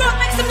trying to get drunk,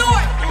 make some noise.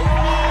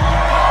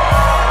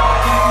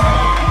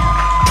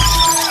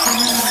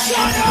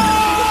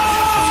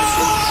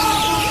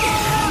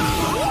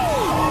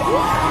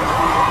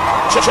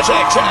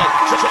 Check.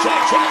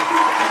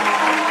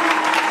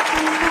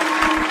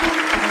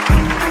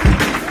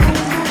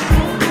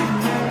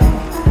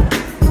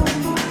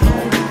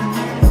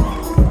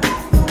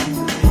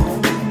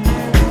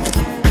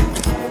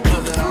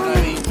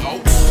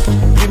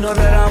 You know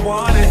that I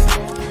want it.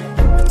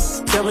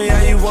 Tell me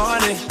how you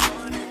want it.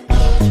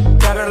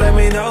 Gotta let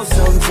me know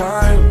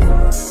sometime.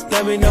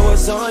 Let me know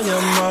what's on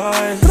your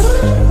mind.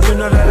 You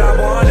know that I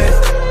want it.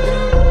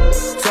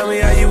 Tell me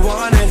how you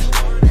want it.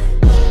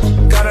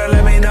 Gotta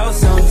let me know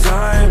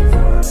sometime.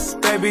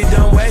 Baby,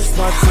 don't waste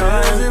my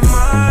time. Is it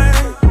mine?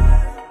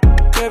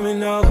 Let me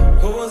know.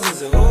 Who's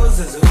is it? Who's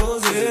is it?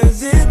 Who's is it?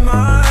 Is it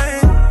mine?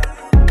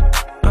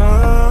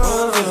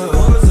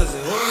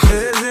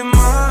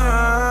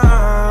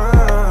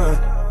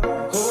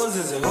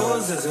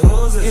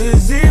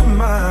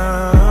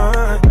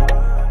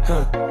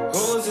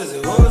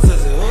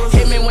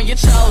 Hit me when you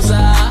chose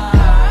up.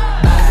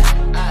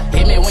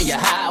 Hit me when you're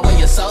high, when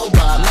you're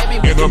sober. Maybe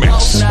we can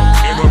both know.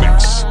 In the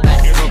mix.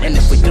 And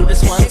if we do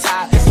this one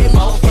time, it's game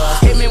over.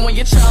 Hit me when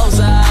you chose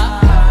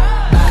up.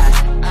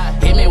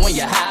 Hit me when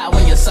you're high,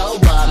 when you're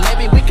sober.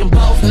 Maybe we can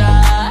both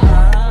know.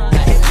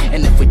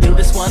 And if we do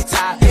this one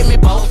time, hit me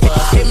both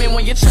up. Hit me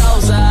when you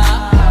chose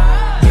up.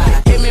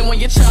 Hit me when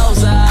you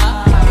chose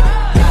up.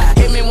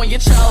 Hit me when you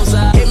chose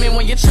up. Hit me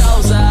when you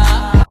chose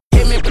up.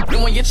 Hit me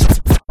when you chose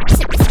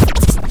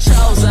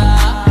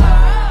up.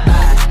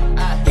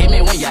 Hit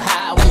me when you're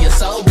high, when you're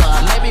sober.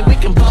 Maybe we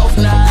can both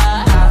know.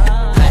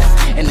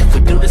 And if we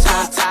do this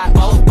one time,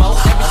 both,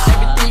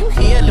 everything you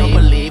hear, don't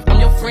believe. I'm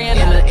your friend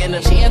in the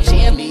chin,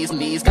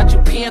 knees. Got you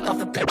pinned off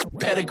the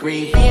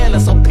pedigree. Being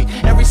SOP,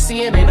 every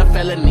sin ain't a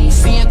felony.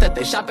 Seeing that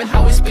they shopping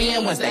how we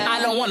spend Wednesday.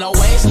 I don't wanna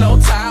waste no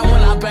time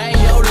when I bang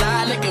your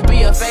line. It could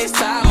be a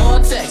FaceTime or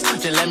a text.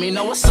 Just let me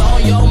know what's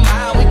on your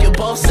mind. We can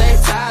both save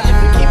time if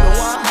we keep it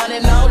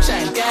 100, no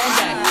change.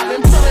 Gang, I've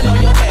been pulling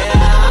on your hair.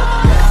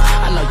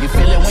 I know you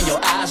feel it when your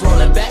eyes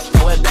rolling back,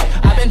 throw it back.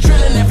 I've been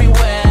drilling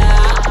everywhere.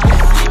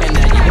 And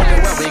now you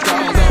wonder where we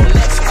gon' go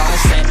next.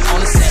 On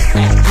the set.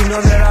 You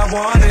know that I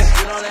want it.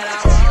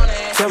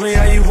 Tell me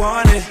how you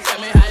want it.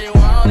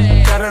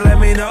 Gotta let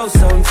me know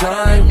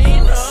sometime.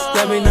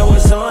 Let me know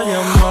what's on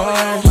your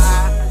mind.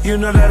 You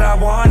know that I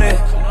want it.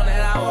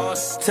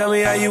 Tell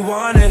me how you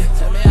want it.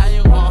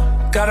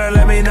 Gotta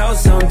let me know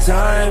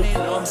sometime.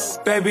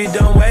 Baby,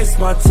 don't waste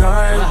my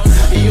time.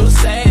 You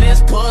say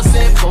this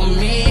pussy for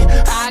me.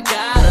 I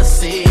gotta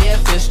see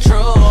if it's true.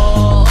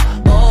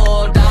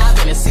 Oh, dive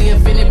in and see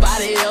if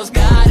anybody else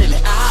got it.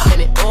 I'm in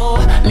it. Oh,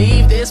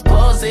 leave this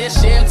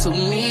position to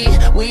me.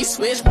 We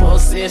switch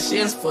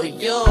positions for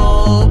you.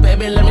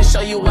 Baby, let me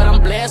show you what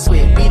I'm blessed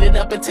with. Beat it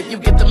up until you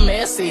get the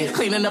message.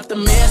 Cleaning up the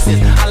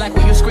messes. I like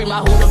when you scream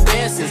out who the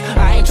best is.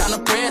 I ain't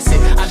tryna press it.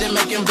 I just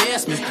make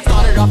investments.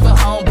 Started off a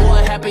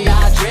homeboy, happy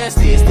I addressed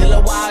it. Still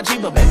a YG,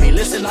 but baby,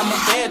 listen, I'm a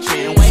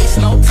veteran. Waste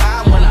no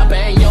time when I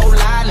bang your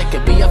line. It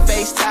could be a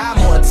FaceTime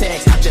or a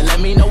text. Just let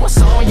me know what's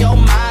on your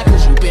mind,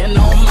 cause you been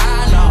on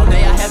mine all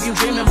day. I have you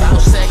dreaming about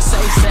sex,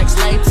 say sex,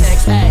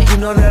 latex, hey. You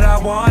know that I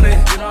want it.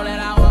 You know that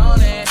I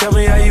want it. Tell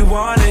me how you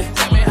want it.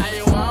 Tell me how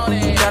you want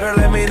it. Gotta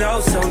let me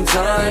know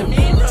sometime.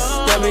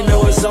 Let me know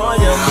what's on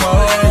your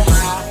mind.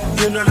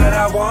 You know that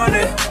I want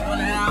it.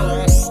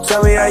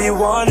 Tell me how you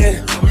want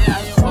it.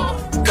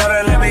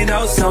 Gotta let me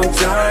know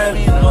sometime.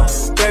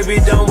 Baby,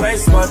 don't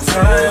waste my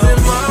time.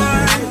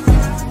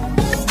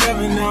 Let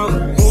me know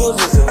who's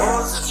this and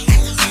who's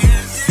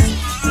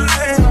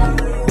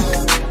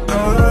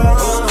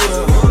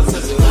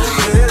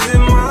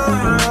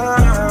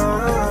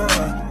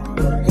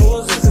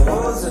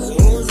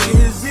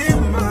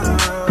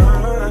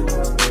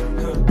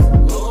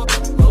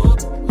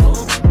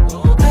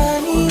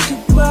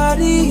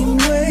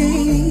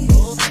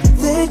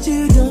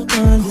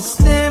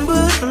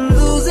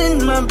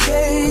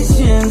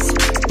patience,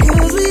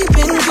 cause we've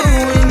been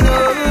going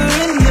over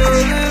and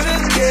over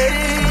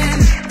again.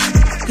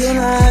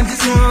 Girl, I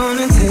just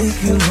wanna take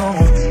you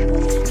home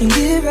and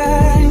get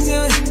right into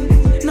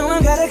it. No,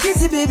 I gotta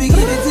kiss it, baby, give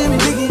it to me,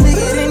 lick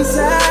it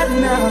inside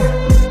now.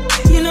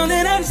 You know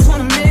that I just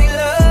wanna make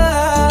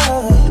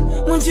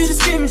love, want you to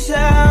scream and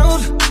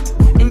shout.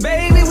 And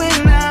baby,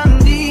 when I'm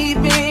deep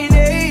in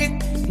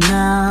it,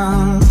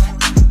 now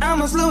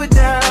I'ma slow it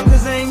down,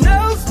 cause ain't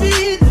no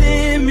speed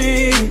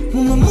limit.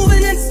 When we're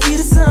moving at the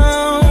speed of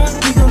sound,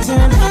 we gon'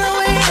 turn all the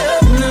way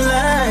up and the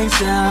lights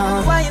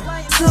down. Why you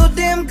so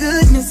damn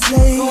good, Miss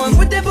Lady? Going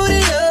with that booty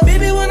up,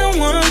 baby,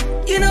 one-on-one.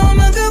 You know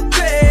I'ma go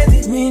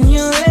crazy when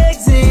your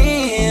legs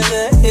in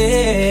the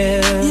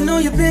air. You know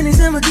your pennies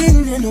never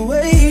getting in the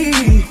way.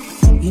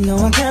 You know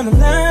I kinda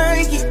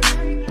like it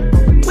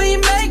when you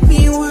make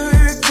me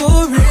work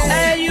for it.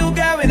 Hey, you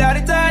got without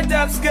a tied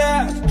up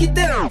skirt. Get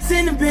that on,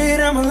 in the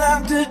bed, I'ma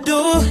lock the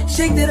door.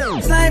 Shake that up,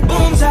 it's like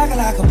boom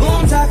chakalaka,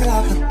 boom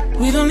chakalaka.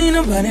 We don't need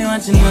nobody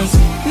watching us.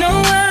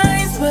 No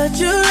eyes but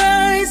your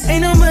eyes.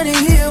 Ain't nobody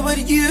here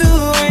but you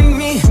and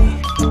me.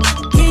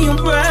 In your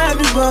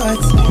private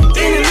parts, and I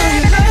know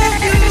you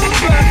love you,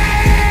 but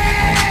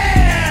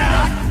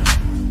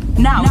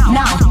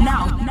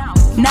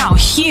Now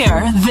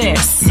hear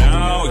this.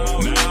 Now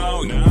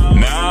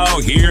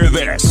hear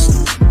this.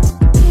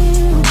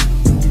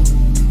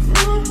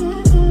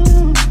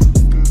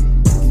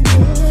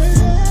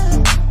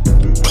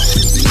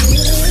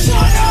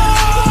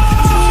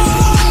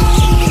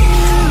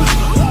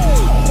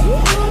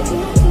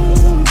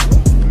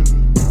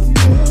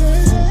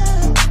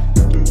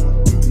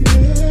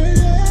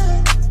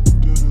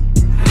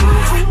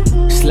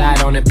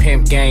 On the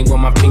pimp gang with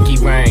my pinky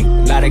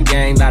ring. Lot of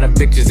gang, lot of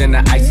bitches in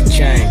the icy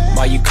chain.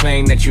 While you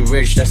claim that you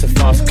rich, that's a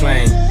false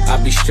claim. I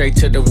be straight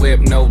to the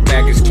whip, no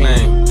baggage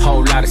claim.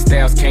 Whole lot of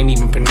styles, can't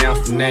even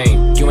pronounce the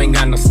name. You ain't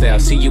got no style,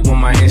 see you on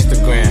my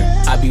Instagram.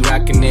 I be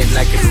rocking it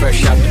like it's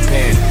fresh out the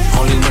pen.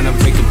 Only when I'm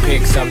taking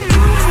pics, I'm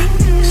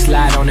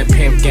slide on the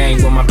pimp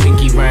gang with my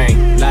pinky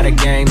ring. Lot of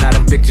gang, lot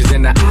of bitches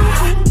in the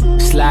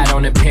slide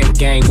on the pimp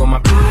gang with my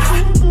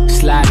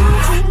slide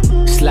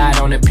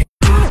on the pimp.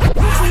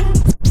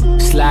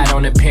 Slide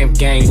on the pimp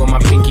gang with my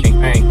pinky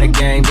ring. The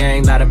gang,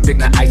 lot of big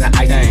ice.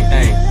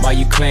 While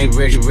you claim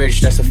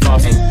rich, that's a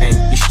false thing.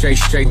 You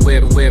straight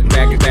whip,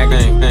 back.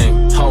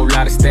 Whole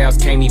lot of styles,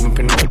 can't even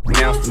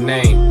pronounce the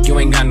name. You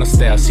ain't got no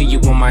style, see you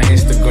on my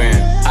Instagram.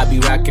 I be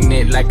rocking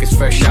it like it's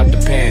fresh out the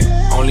pan.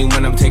 Only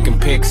when I'm taking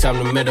pics, I'm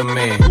the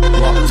middleman.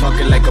 Walk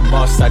talking like a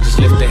boss, I just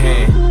lift a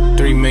hand.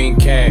 3 million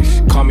cash,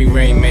 call me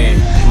Rain Man.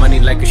 Money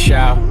like a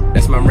shower,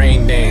 that's my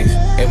rain dance.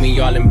 And we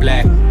all in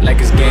black,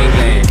 like it's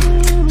gangland.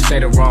 Say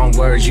the wrong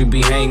words, you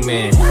be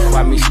hangman.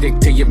 Why me stick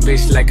to your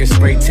bitch like a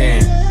spray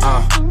tan?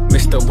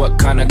 Mister, what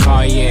kind of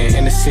car you in?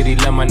 In the city,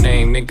 love my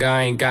name, nigga,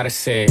 I ain't gotta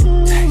say it.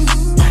 Taste.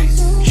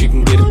 She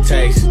can get a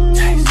taste.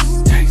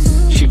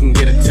 She can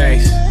get a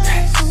taste.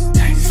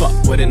 Fuck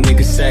what a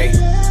nigga say.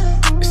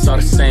 It's all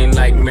the same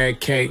like Mary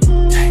Kate.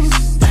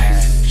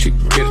 She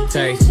can get a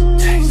taste.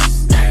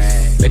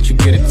 Let you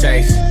get a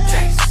taste.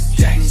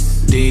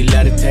 Do you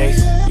let it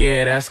taste?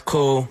 Yeah, that's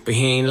cool, but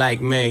he ain't like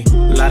me.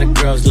 A lot of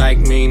girls like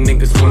me,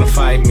 niggas wanna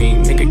fight me.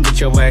 Nigga, get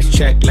your ass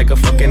checked like a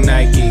fucking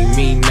Nike.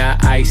 Me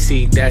not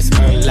icy, that's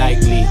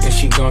unlikely. And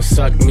she gon'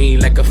 suck me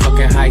like a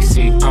fucking high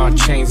C.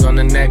 Chains on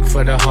the neck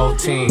for the whole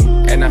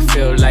team. And I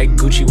feel like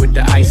Gucci with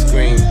the ice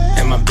cream.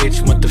 And my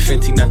bitch want the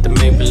Fenty, not the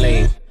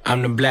Maybelline.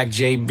 I'm the black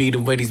JB, the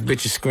way these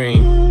bitches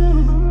scream.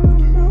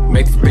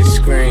 Make this bitch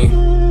scream.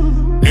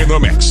 In the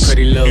mix.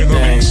 Pretty little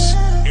thing.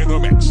 In the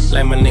mix.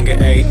 Like my nigga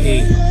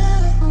AE.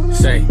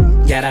 Say,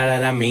 yeah,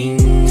 that I mean.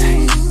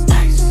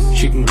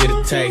 She can get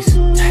a taste.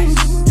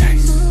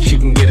 She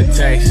can get a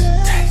taste.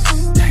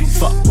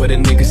 Fuck what a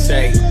nigga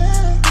say.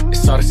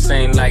 It's all the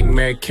same like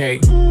Mary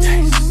Kate.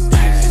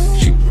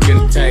 She can get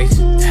a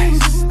taste.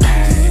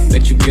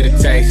 Let you get a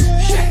taste.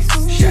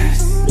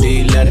 Do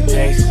you let it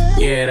taste?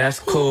 Yeah, that's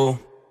cool.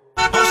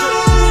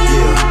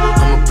 Yeah,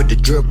 I'ma put the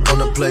drip on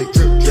the plate.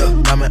 Yeah,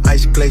 diamond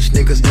ice glaze,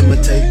 niggas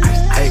imitate.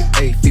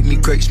 Hey, feed me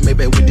grapes,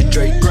 maybe with the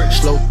Drake.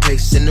 Slow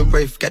pace in the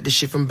rave, got this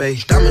shit from Bay.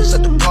 Diamonds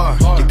at the bar,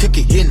 the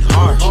cookie hitting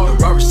hard. The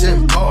Robert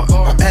sitting par,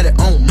 I'm at it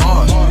on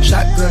Mars.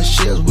 Shotgun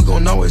shells, we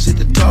gon' always hit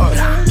the tar.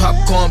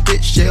 Popcorn,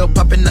 bitch, shell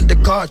popping out the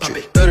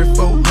cartridge.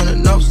 3400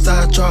 north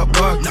side, char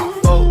bar.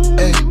 Oh,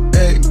 hey,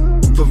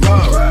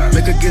 Ferrari,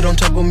 make her get get on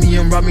top of me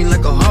and ride me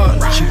like a heart.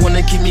 She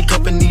wanna keep me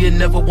company and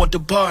never want to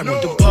bar me.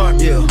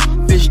 Yeah,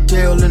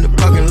 fishtail in the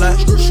parking lot.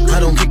 I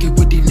don't kick it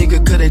with these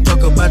niggas cause they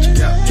talk about you.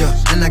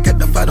 Yeah, and I got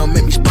the fight, don't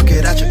make me spark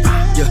it at you.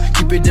 Yeah,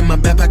 keep it in my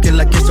back pocket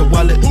like it's a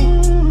wallet.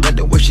 Like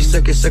the way she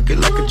suck it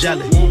like a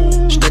jelly.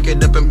 Stack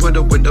it up and put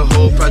it with the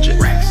whole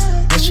project.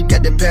 And she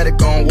got that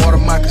paddock on water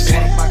moccasins.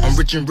 I'm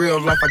rich in real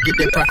life, I get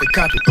that profit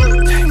copy.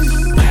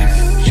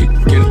 She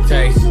can get a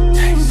taste.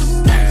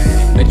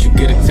 Let you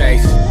get a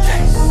taste.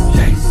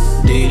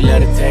 Do you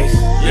love the taste?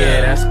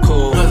 Yeah, that's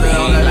cool. But you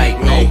ain't like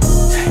me.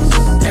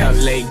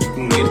 LA, you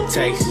can get a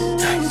taste.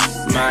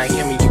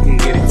 Miami, you can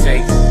get a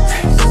taste.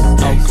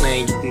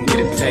 Oakland, you can get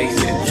a taste.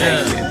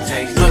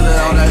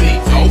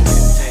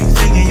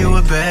 Thinking you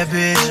a bad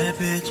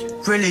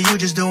bitch. Really, you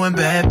just doing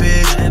bad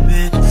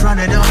bitch.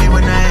 Fronted on me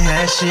when I ain't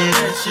had shit.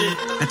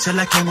 Until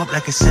I came up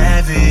like a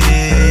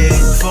savage.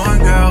 Foreign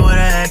girl with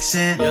an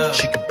accent.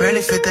 She could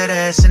barely fit that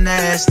ass in the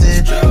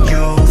Aston.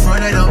 You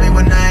fronted on me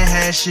when I ain't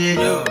had shit.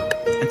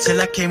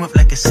 Until I came up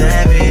like a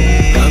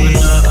savage. I've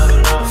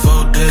been up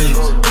 4 days.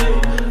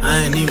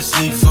 I ain't even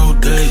sleep 4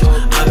 days.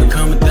 I've been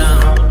coming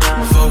down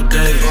 4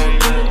 days.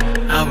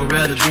 I would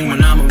rather dream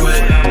when I'm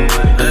away.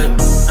 Hey,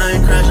 I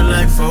ain't crashing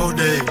like 4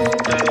 days.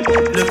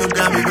 Liquor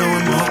got me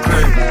going more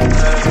crazy.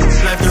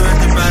 Life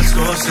directed by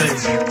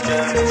Scorsese.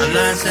 A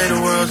line say the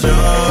world's yours.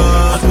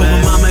 I put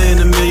my mama in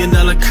 $1 million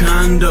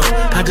condo.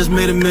 I just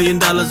made $1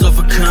 million off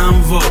a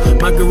convo.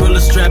 My gorilla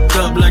strapped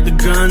up like the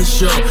gun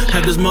show.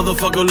 Had this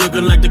motherfucker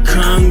looking like the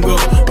Congo.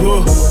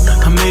 Whoa,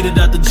 I made it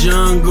out the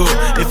jungle.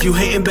 If you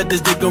hatin', bet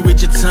this dick gon'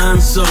 reach your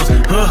tonsils.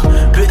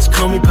 Bitch,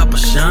 call me Papa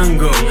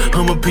Shango.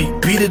 I'ma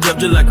beat it up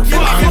just like a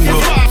fongo.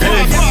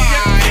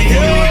 Hey, you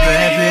a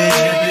bad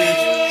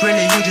bitch.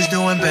 Really, you just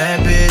doing bad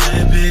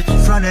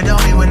bitch. Fronted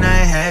on me when I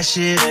ain't had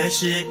shit.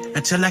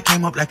 Until I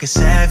came up like a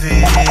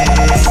savage.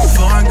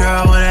 Foreign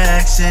girl with an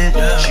accent.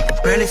 She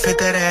could barely fit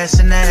that ass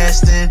in the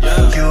Aston.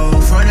 You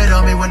fronted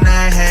on me when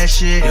I ain't had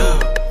shit.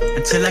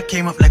 Until I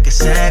came up like a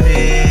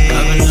savage.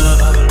 I've been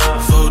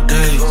up 4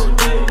 days.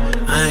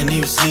 I ain't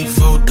even sleep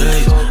 4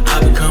 days.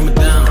 I've been coming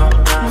down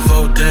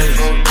 4 days.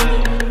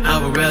 I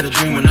would rather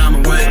dream when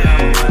I'm away.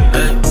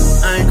 Hey,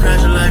 I ain't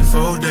crashing like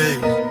 4 days.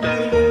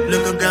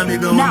 Look up, got me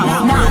going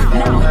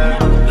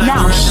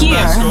Now hear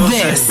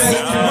this.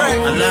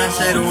 A line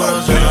say the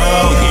world's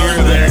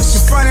yours.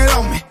 You front it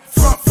on me,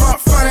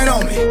 front it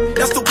on me.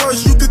 That's the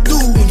worst you could do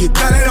when you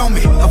done it on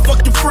me. I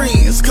fuck your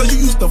friends, cause you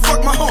used to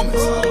fuck my homies.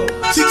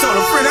 She told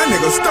a friend that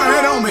nigga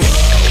stunted on me.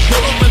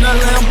 Pull up in that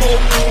Lambo,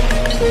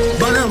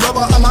 burning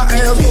rubber on my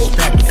elbow.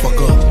 Back the fuck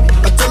up.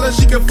 I tell her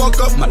she can fuck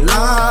up my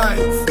life.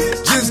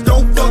 Just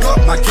don't fuck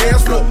up my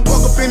cash flow.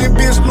 Walk up in it,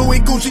 bitch, Louis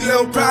Gucci,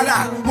 Lil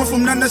Prada. Went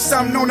from none to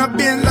something on a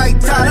bin like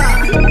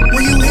Tada.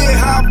 When you hear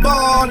high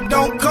ball,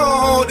 don't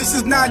call. This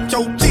is not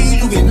your G,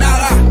 you get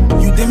nada.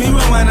 You did me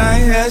wrong when I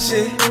ain't had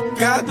shit.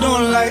 God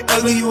doing like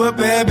ugly, you a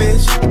bad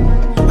bitch.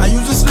 I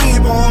used to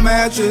sleep on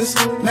mattress.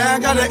 Now I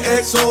got the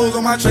XOs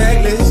on my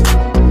track list.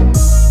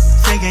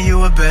 Thinking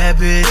you a bad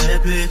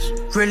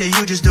bitch. Really,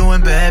 you just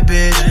doing bad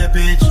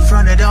bitch.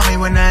 Fronted on me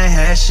when I ain't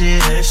had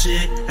shit.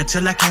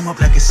 Until I came up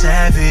like a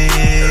savage.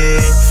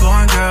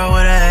 Foreign girl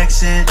with an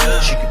accent.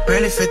 She could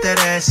barely fit that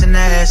ass in the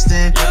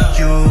Aston.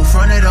 You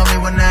fronted on me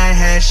when I ain't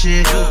had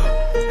shit.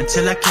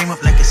 Until I came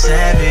up like a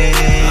savage.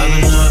 I've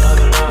been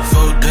up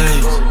 4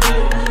 days.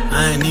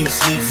 I ain't even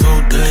sleep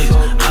 4 days.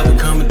 I've been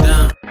coming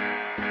down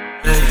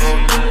days.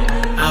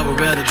 I would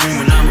rather dream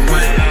when I'm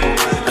away.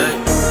 Hey,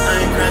 I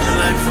ain't crashing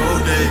like 4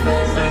 days.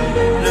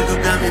 Look up,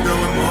 got me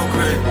going more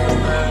crazy.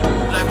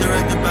 Life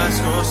directed by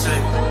Scorsese.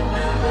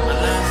 My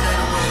last say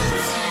the world.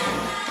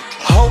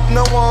 Hope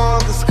no one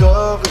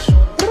discovers you.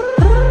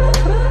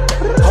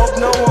 Hope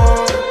no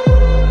one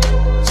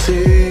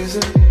sees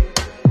it.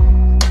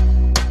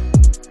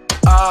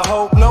 I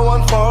hope no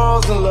one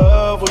falls in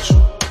love with you.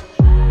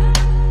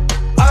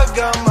 I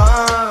got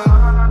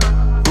my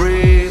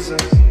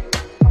reasons.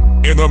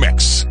 In the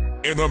mix.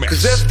 In the mix.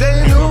 Cause if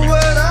they knew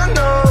what I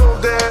know,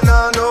 then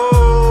I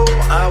know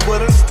I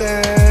wouldn't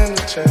stand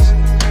a chance.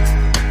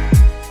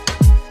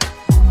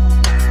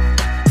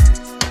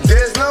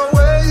 There's no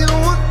way you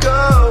would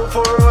go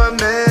for a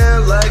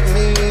man like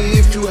me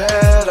if you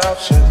had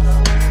options.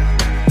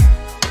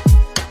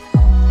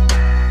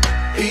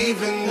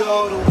 Even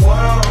though the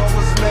world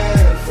was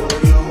meant for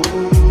you,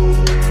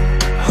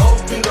 I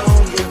hope you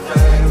don't get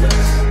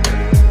famous.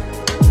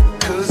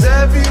 Cause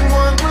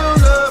everyone will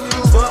love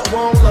you but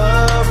won't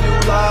love you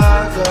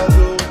like I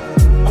do.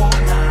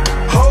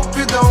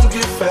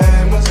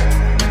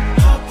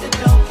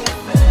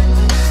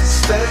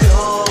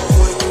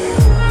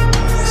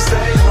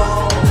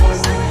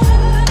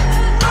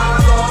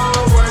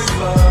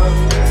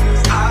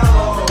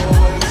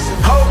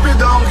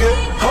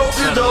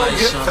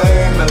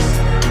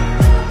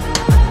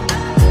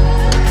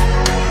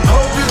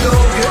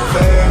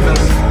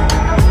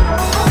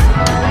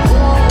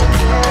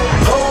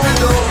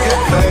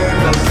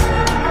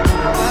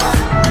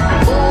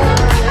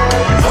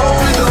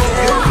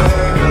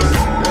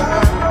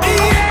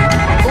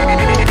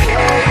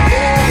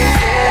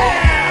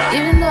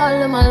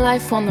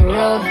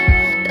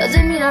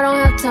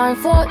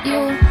 with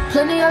you.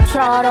 Plenty I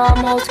tried,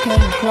 almost came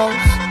close,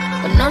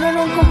 but none of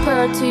them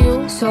compared to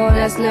you. So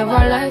let's live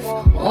our life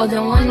more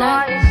than one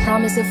night.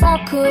 Promise if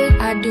I could,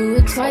 I'd do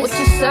it twice. What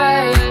you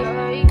say?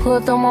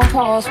 Put them on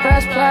pause,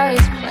 press play.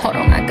 Hold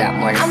on, I got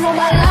more to say. I know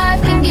my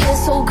life can get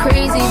so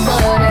crazy,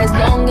 but as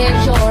long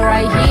as you're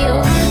right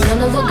here,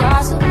 none of the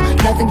gossip,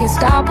 nothing can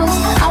stop us.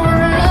 I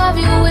wanna love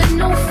you with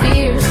no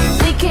fears.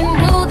 We can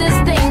do this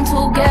thing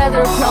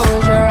together.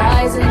 Close your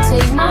eyes and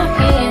take my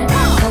hand,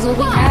 'cause what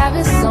we have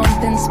is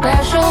something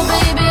special,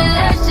 baby.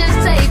 Let's just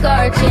take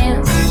our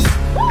chance.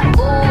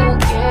 Ooh,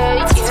 yeah,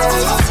 yeah.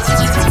 Ooh,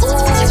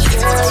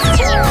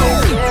 yeah, yeah. Ooh, yeah,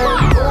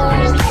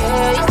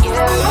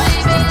 yeah.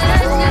 Baby,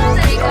 let's just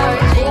take our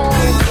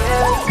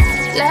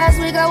chance. Last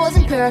week I was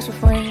in Paris with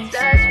friends.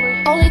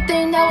 Only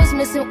thing that was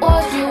missing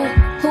was you.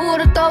 Who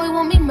would've thought we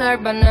would be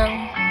married by now?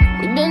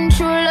 We've been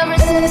true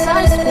lovers since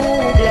high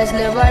school. Let's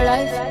live our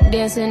life,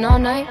 dancing all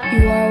night.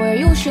 You are where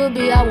you should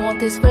be, I want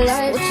this for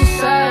life. What you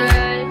say?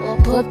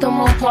 Put them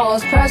on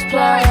pause, press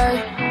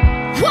play.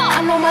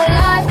 I know my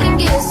life can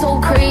get so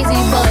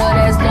crazy, but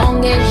as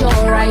long as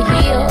you're right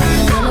here,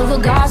 none of the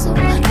gossip,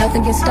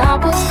 nothing can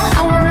stop us.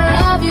 I wanna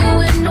love you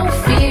with no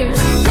fears.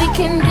 We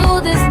can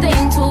do this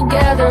thing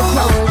together.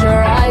 Close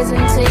your eyes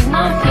and take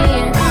my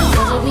hand,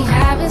 'cause what we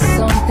have is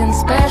something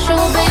special,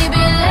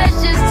 baby. Let's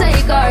just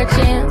take our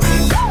chance.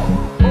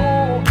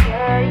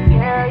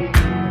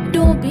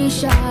 Don't be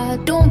shy,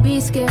 don't be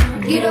scared.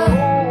 Get up.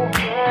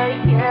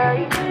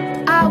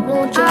 I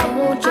want you, I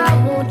want you, I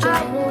want you, I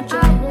want you,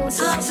 I want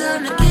you. Took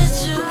time to get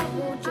you,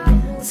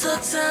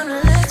 took time to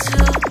let you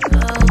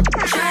know.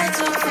 Try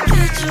to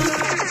forget you,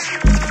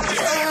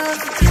 yeah,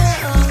 forget.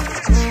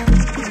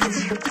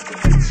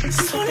 It's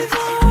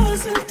 24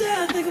 hours in a day,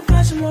 I think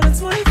about you more than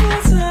 24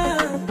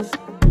 times.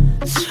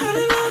 Try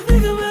to not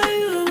think about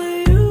you when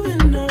you've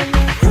been on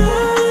my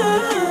mind.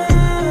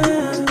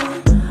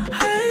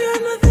 I ain't got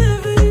nothing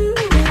for you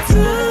in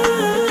time.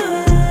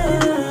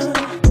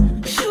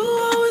 You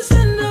always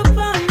end up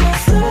by my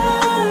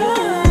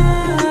side.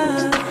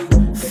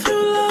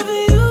 Through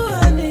loving you,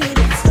 I need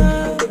a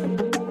time.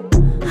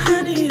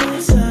 I need a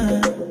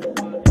time.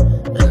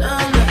 But now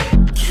I'm like,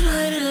 can I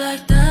hit it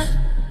like that?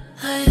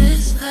 Like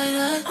this, like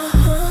that?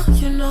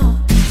 You know.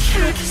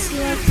 Can I kiss you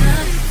like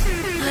that?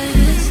 Like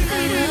this,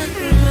 like that?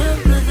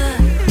 Remember that?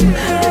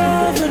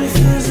 Everybody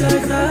feels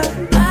like that.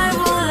 I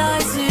won't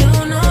lie to you,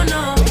 no,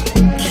 no.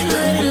 Can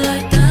I hit it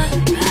like that?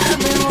 I've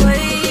been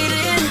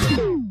waiting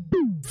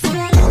for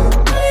you,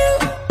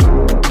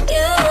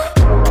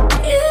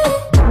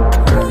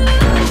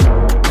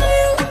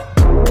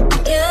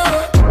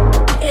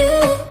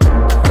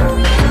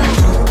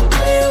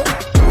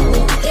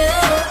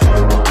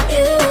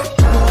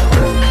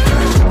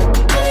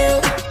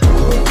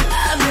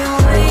 I've been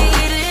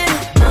waiting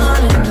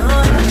on and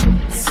on.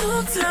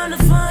 Took time to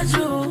find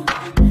you.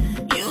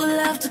 You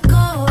left to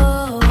go.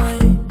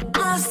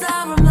 Must I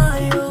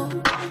remind you?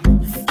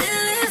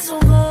 Feelings so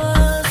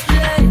much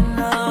straight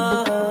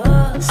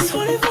now. It's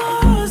 24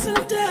 hours in a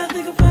day, I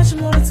think about you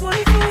more than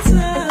 24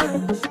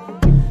 times.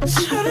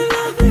 Try to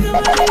not think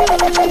about you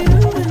when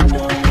you've been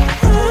on my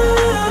mind.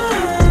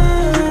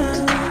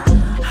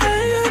 I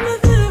ain't got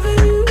nothing for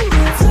you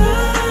in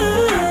time.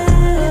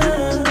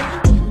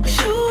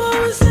 You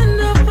always end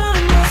up by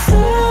my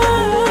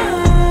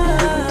side.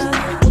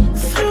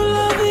 Through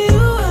loving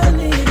you, I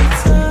need a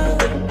time.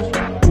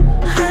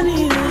 I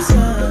need a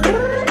time.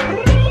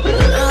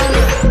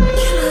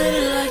 Can I hit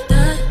it like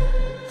that?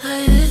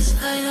 Like this,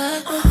 like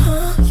that?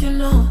 You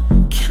know.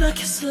 Can I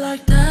kiss it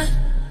like that?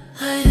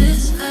 Like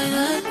this, like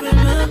that?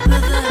 Remember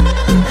that?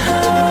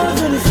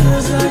 Everybody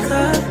feels like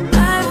that.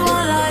 I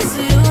won't lie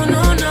to you,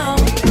 no, no.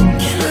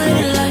 Can I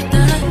hit it like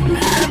that?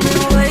 I've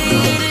been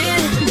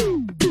waiting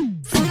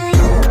for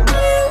you,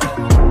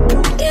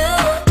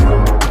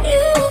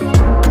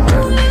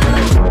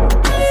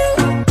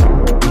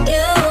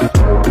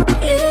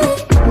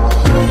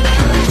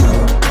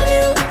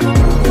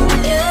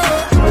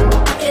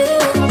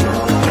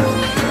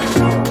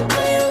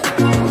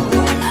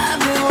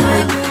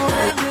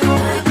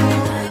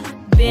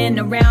 Been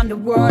around the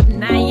world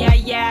and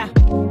yeah.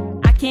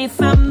 I can't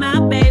find my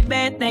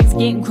baby, things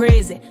getting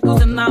crazy.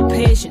 Losing my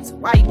patience,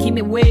 why you keep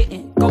me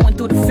waiting? Going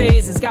through the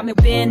phases, got me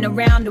been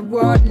around the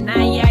world and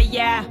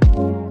yeah.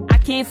 I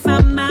can't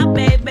find my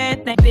baby,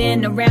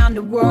 been around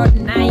the world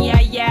and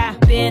yeah.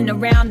 Been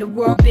around the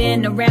world,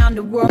 been around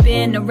the world,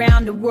 been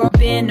around the world,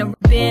 been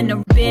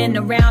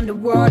around the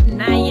world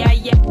and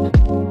yeah.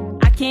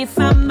 I can't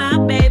find my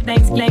babe,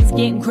 things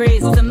getting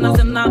crazy.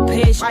 Losing my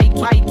patience,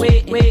 why you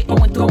wait,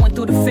 going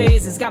through the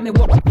phases. Got me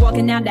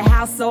walking out the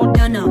house all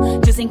done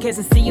up. Just in case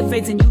I see your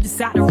face and you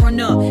decide to run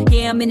up.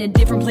 Yeah, I'm in a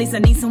different place, I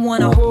need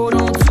someone to hold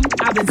on to.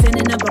 I've been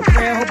sending up a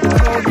prayer, hope you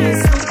call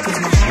this. Cause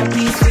my heart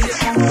beats for you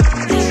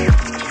only.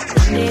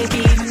 One day be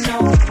even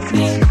know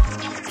me.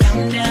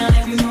 Counting down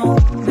every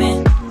moment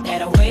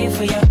that I wait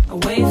for you, I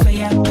wait for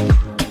you.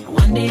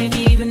 One day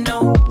be even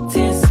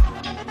notice.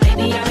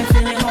 Lately I've been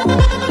feeling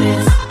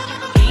hopeless.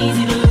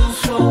 Easy to lose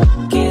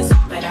focus,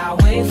 but I'll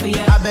wait for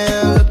you. I've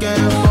been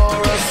looking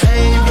for a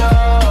savior.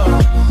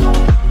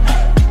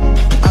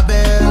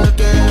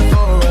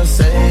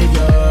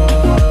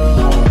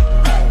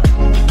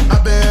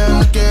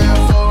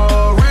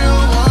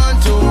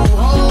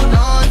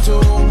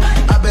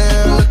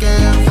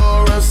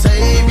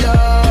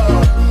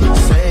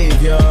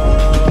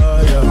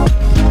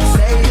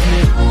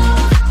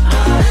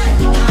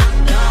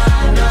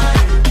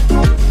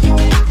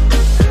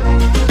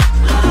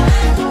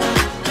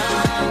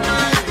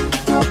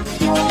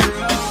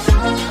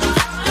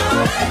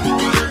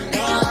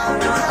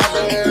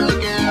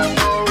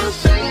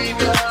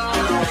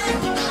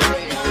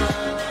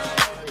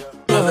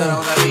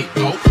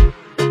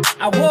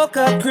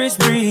 Chris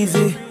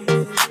Breezy.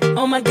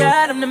 Oh my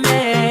God, I'm the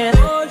man.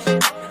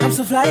 I'm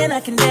so fly and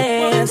I can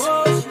dance.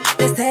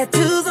 There's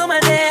tattoos on my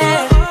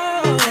neck.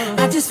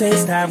 I just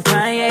FaceTime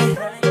Kanye.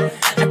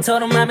 I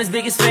told him I'm his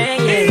biggest fan,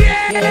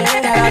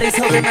 yeah. Got all these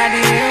hoes in my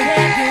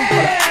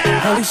DM.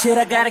 Holy shit,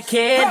 I got a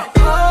kid.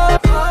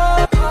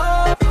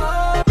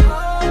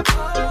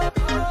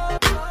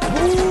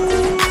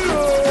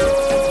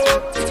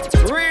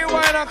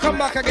 Rewind and come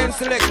back again,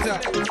 selector.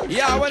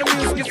 Yeah, when the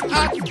music is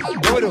hot,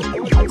 what do?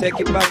 Take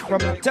it back from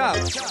the top.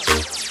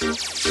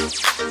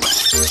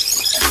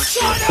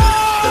 Shut up!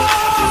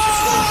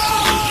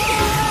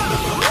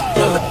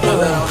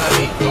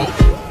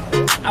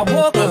 I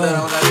woke up.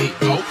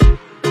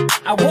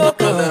 I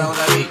woke up.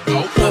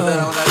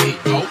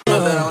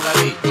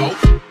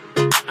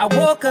 I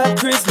woke up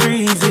Chris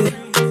Breezy.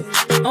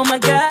 Oh my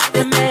God,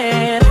 the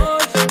man.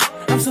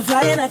 I'm so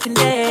fly and I can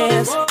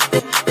dance.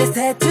 There's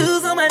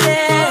tattoos on my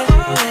neck.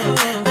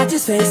 I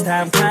just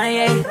FaceTime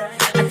Kanye.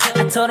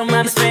 I told him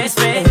I'm his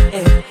fan.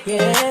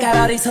 Got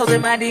all these hoes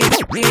in my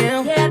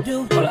DM. Yeah, I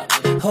do.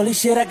 Holy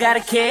shit, I got a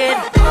kid.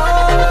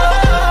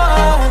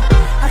 Oh,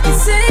 I can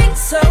sing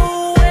so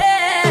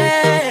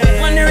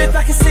well. Wonder if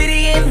I can say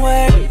the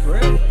N-word.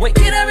 Wait,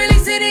 can I really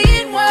say the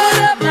N-word?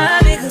 What up, my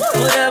nigga?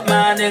 What up,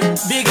 my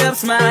nigga? Big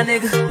ups, my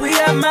nigga. We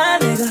are my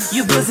nigga.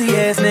 You pussy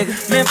ass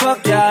nigga. Man,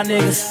 fuck y'all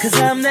niggas. Cause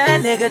I'm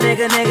that nigga. I'm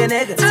that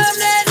nigga.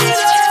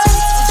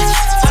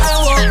 I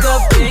woke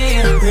up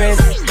in Chris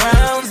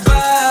Brown's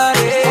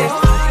body.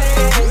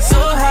 So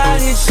how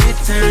this shit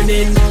turned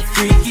into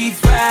Freaky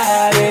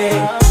Friday.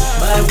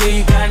 But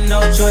we got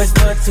no choice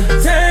but to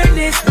turn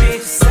this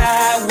bitch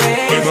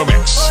sideways. In the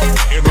mix.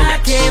 I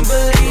can't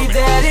believe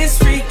that it's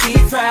Freaky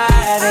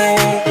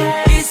Friday.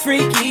 It's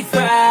Freaky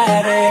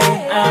Friday.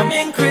 I'm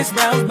in Chris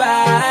Brown's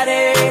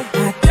body.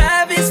 I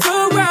drive his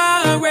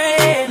Ferrari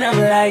and I'm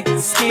like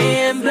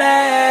skin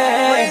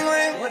black.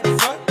 What the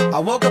fuck? I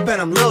woke up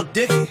and I'm Lil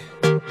Dicky.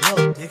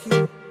 Lil Dicky?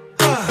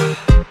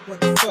 What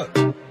the fuck?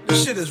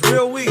 This shit is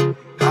real weak.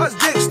 How is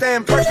Dick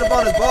staying perched up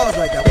on his balls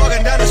like that?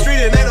 Walking down the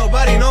street and ain't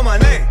nobody know my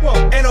name. Whoa.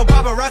 Ain't no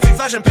paparazzi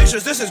flashing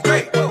pictures, this is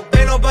great. Whoa.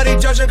 Ain't nobody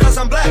judging cause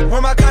I'm black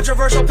or my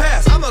controversial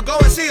past. I'ma go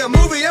and see a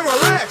movie and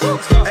relax.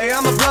 Hey,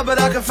 I'm a blood but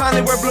I can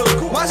finally wear blue.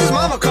 Why's his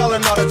mama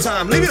calling all the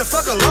time? Leave me the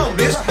fuck alone,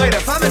 bitch. Wait,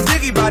 if I'm in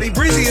Diggy body,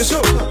 Breezy is who?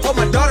 Hope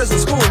my daughter's in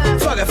school.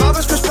 Fuck, if I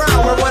was Chris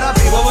Brown, where would I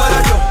be? What would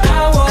I do?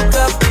 I woke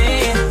up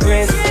in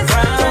Chris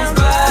Brown's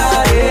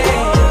body.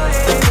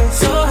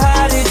 So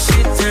how this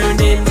shit turned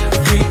into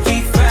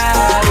Freaky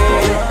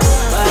Friday.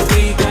 But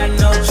we got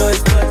no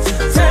choice but to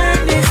turn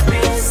this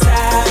bitch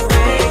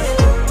sideways.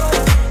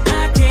 I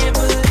can't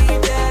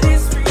believe that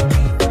it's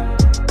freaky.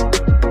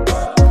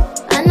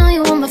 I know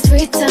you want my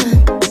free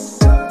time.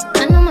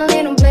 I know my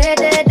little bed,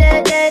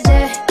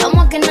 I'm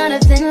walking on a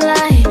thin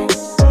line.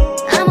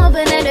 I'm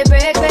hoping that it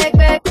break.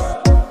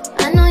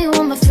 I know you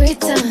want my free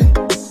time.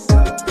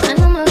 I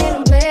know my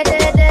little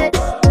bed,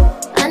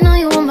 I know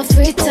you want my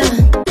free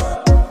time.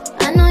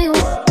 I know you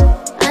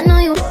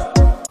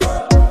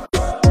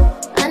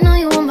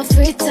want my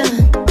free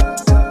time.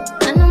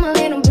 I know my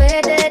little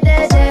bed,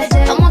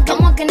 I'm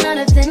walking on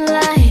a thin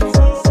line.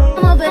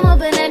 I'm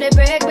hoping that it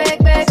break.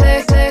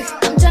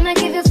 I'm tryna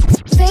give you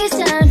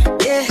FaceTime,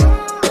 yeah.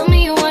 Tell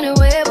me you want it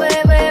way.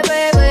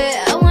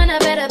 I want a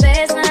better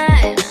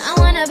baseline.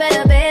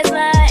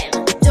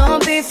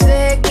 Don't be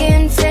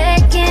faking,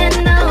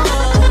 no.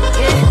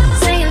 Yeah,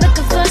 say you're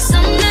looking for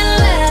something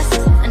less.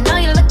 I know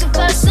you're looking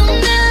for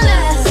something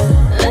less.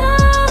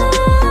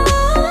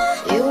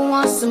 You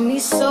want some me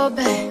so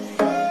bad.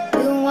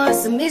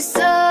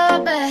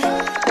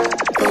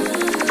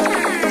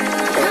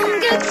 Come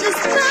get this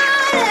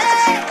body.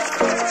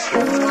 You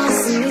want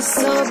some me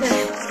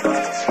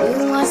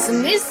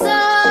so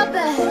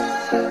bad.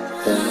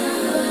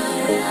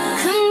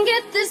 Come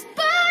get this body.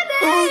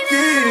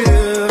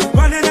 Yeah,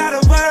 running out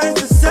of words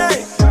to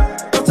say.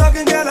 I'm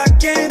talking girl, I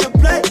came to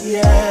play.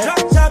 Yeah,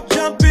 drop top,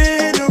 jump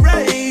in the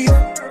rave.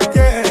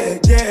 Yeah.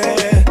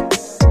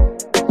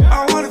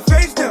 I wanna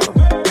face them.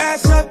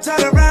 Ass up,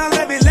 turn around,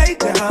 let me lay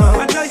down.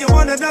 I know you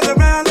want another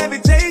round, let me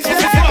taste it.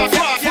 Don't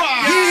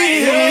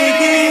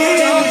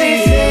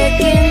be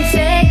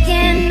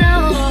faking,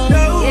 no.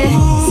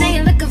 Yeah, say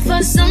you're looking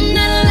for something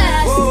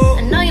less. I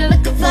know you're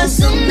looking for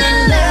something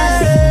less.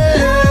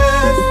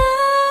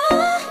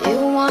 You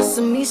want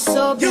some me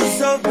so bad. You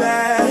so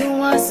bad. You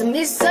want some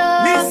me so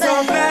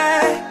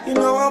bad. You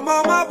know I'm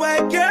on my way,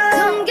 girl.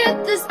 Come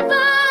get this body.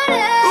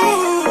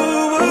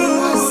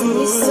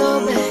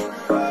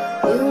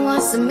 You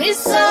want some me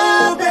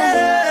so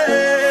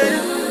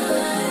bad.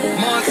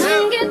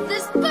 Come get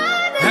this body.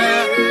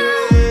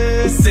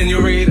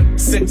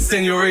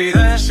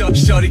 Senorita,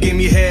 shorty give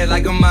me head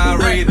like a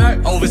mind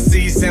reader.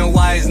 Overseas, send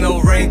wires, no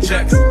rain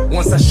checks.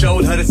 Once I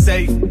showed her the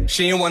safe,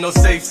 she ain't want no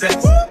safe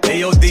sex.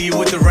 AOD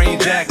with the rain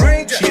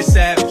jacket, she a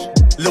savage.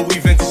 Louis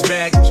vintage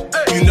baggage,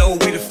 you know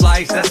we the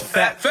flights, that's a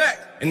fact.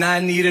 And I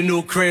need a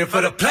new crib for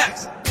the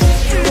plaques.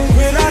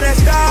 With all that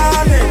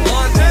styling,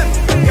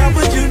 got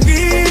what you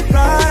need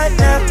right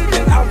now,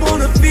 and I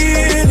wanna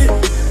feel it.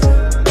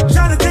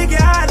 Tryna take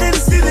it out in the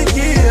ceiling,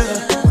 yeah.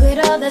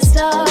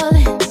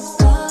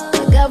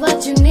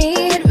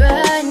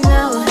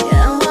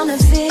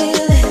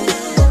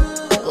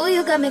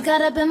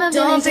 up in my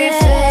business. Don't be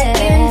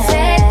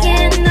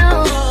faking,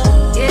 no.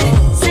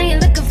 Yeah, say you're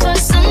looking for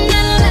something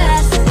that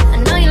lasts. I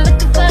know you're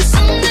looking for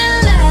something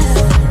that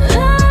lasts.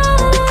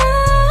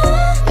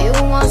 You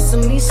want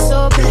some me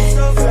so bad.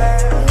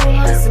 You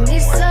want some me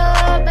so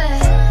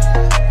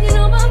bad. You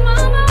know my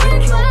mama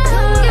ain't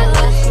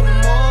bad.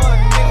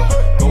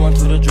 Going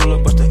to the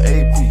jeweler, bust the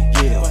AP,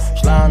 yeah.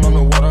 Sliding on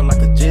the water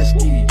like a jet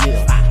ski,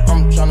 yeah.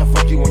 I'm tryna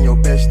fuck you on your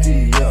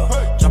bestie,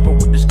 yeah. Chopper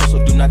with this girl,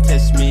 so do not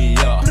test me,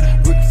 yeah.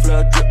 Ric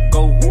Flair drip,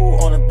 go woo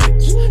on a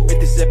bitch.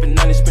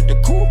 5790, spent the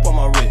coupe on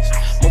my wrist.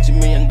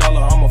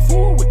 Multi-million-dollar, I'm a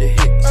fool with the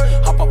hits.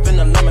 Hop up in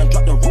the lemon,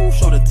 drop the roof,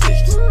 show the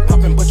tits.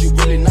 Poppin', but you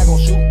really not gon'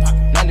 shoot.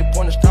 90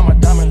 pointers, time my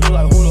diamond look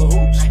like hula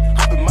hoops.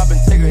 Hoppin', moppin',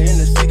 take her in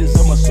the seats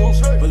of my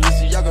suits.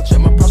 Balenciaga, check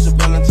my purse and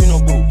Valentino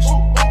boots.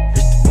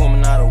 It's the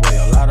woman out of way,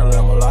 a lot of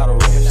them, a lot of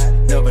race.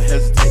 Never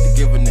hesitate to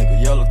give a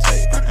nigga yellow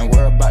tape. And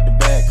worry about the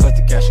bag, cause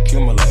the cash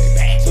accumulate.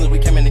 Soon as we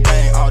came in the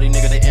game, all these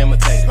niggas, they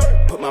imitated.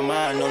 Put my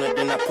mind on it,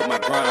 then I put my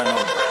grind on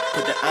it.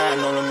 Put the iron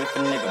on them if a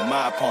nigga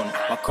my opponent.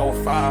 My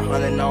code 500,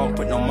 I don't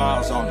put no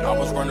miles on it. I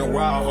was running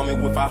wild,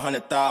 homie, with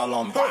 500,000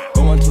 on me.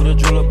 Going to the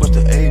jeweler, bust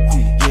the AP,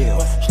 yeah.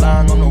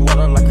 Sliding on the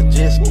water like a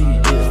jet ski,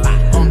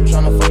 yeah. I'm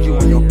tryna fuck you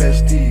on your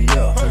bestie,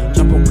 yeah.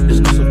 Jump up with this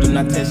girl, so do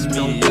not test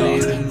me,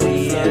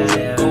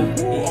 yeah. Go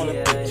woo on the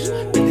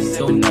bitch.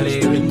 Don't play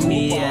with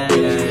me, yeah.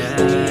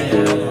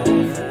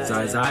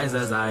 Zai.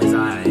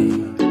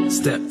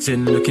 Stepped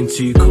in looking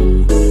too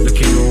cool,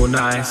 looking all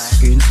nice,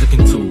 goons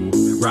looking tall.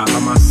 Right by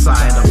my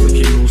side, I'm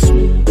looking all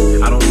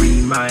small. I don't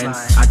really mind,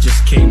 I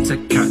just came to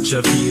catch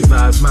a few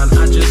vibes, man.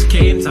 I just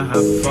came to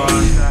have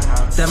fun.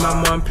 Then my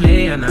mom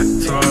play and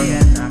act on.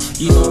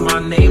 You know my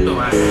name,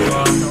 don't act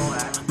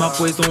on. My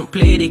boys don't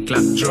play, they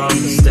clap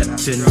drums.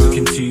 Stepped in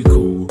looking too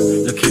cool,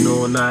 looking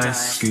all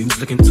nice, goons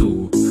looking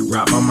tall.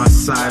 Right by my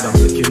side, I'm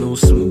looking all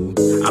small.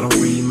 I don't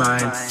really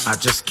mind, I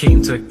just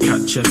came to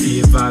catch a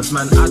few vibes,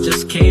 man. I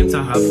just came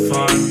to have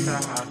fun.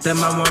 Then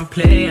my one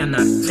play and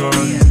act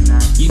on.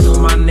 You know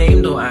my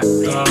name, don't act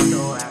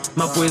on.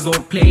 My boys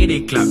don't play,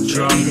 they clap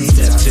drums.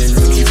 Stepped in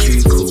looking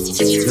too cool,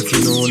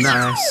 looking all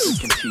nice.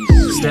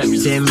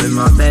 Stepped in with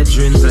my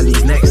bedrooms and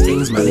these next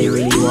things, man, they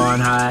really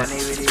want hype.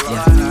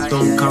 Yeah,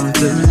 don't come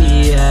to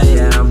me,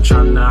 yeah, I'm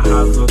tryna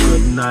have a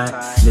good night.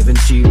 Living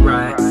too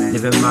right,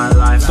 living my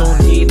life. Don't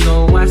need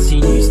no wassy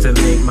news to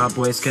make my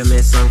boys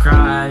commit some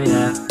crime,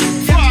 yeah. Stepped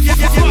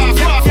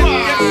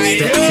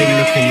in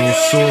looking all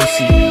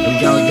saucy, and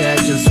y'all there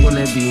just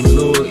wanna be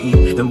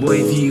naughty. Them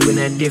boy view in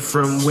a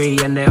different way,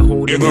 and they're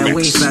holding their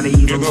waist like they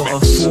even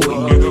got a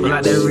 40.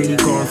 Like they really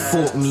gonna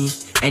fault me.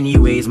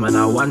 Anyways, man,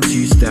 I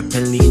 1-2 step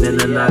and lean, and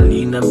then I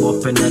lean and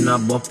bop, and then I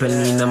bop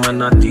and lean, and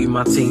man, I do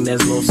my thing,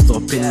 there's no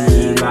stopping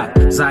me. Like,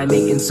 I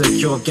make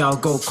insecure gal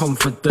go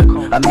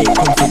confident, I make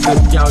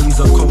confident gal use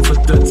a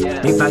confidence.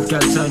 Make bad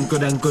gal turn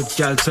good and good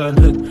gal turn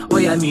hood. Oh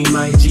yeah, me,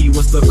 my G,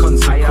 what's the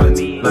consequence?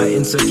 Like,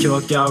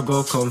 insecure gal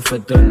go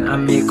confident, I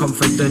make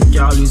confident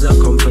gal use a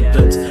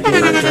confidence. Make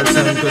bad gal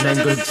turn good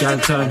and good gal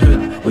turn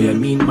hood. Oh yeah,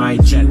 me, my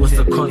G, what's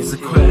the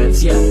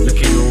consequence? Yeah,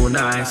 looking all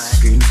nice,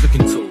 screens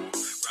looking tall.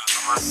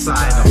 My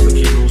side, I'm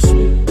looking all small. I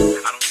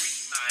don't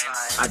really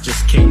mind. I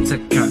just came to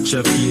catch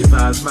a few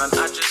vibes, man. I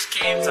just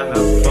came to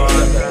have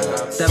fun.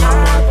 Then I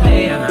wanna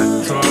play and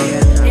act on.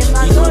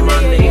 You know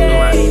my name, no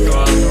act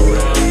on.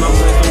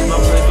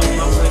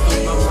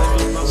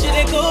 She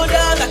dey go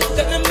down like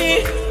a me.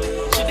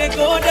 She dey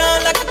go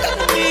down like a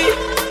me.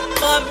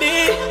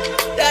 Mommy,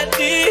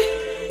 daddy,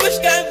 which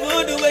kind of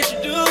food the way she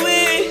do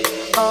it?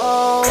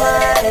 Oh,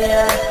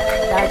 fire,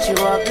 light you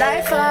up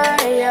like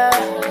fire.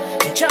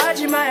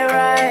 Charging my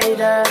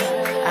rider,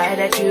 I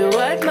that you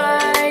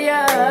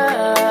admire.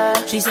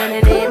 She's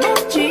sending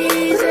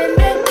emojis in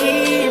the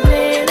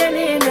evening and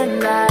in the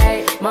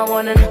night. My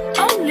one and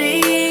only,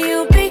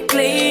 you be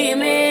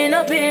gleaming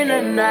up in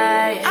the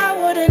night. I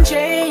wouldn't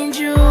change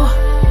you,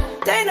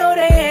 they know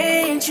they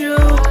ain't you.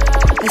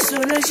 As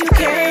soon as you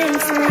came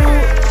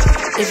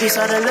through, if you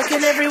saw the look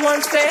in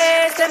everyone's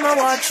face, then I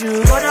watch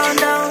you go down,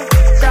 down,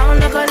 down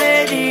like a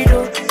lady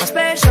do, a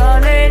special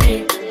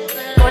lady.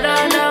 Go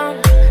down, down,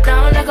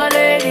 down like a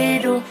lady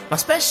do. My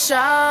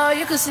special,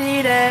 you could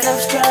see that love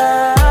struck.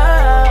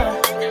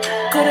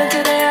 Couldn't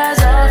take the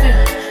eyes off you.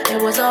 It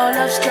was all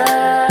love struck.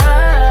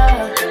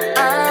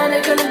 And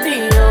it couldn't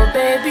be your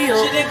baby. Oh.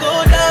 She did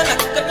go down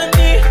like a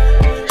me.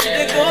 She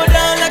did go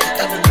down like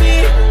a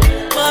me.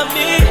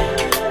 Mommy,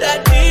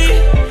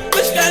 daddy,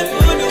 which kind of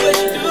food the way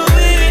she do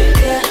it?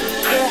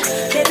 Yeah.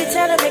 Baby,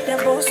 tell her make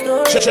them both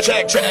story.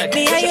 Check.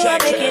 Me and you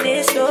are making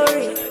this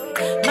story.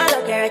 My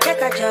love, girl,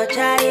 check out your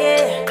child,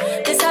 yeah.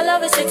 This I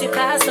love is city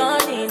pass on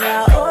me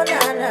now, oh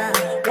nana.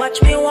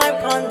 Watch me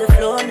wipe on the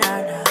floor,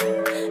 nana.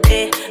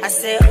 Hey, I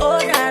say, oh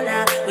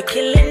nana, we're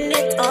killing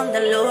it on the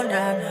low,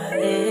 nana.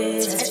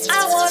 Hey.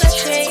 I wanna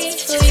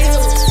change for you,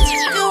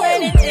 do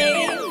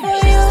anything for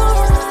you.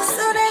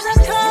 So there's a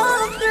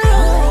come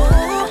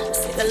through.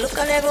 See the look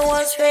on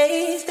everyone's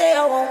face, they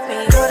all want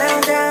me. Go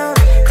down, down,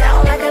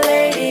 down like a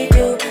lady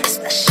do,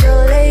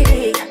 special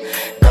lady.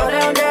 Go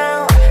down,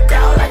 down,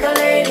 down like a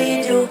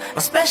lady do.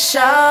 My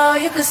special,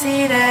 you could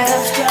see that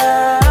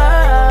extra.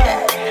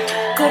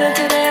 Couldn't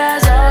take their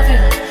eyes off you,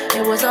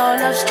 it was all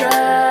extra.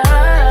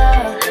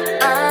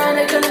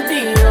 I'm gonna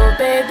be your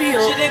baby,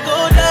 oh. She did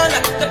go down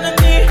like a gun to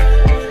me.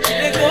 She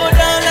did go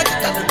down like a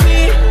gun to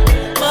me.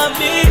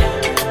 Mommy,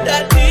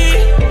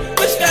 daddy,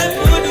 which kind of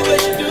food the way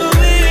she do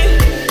it?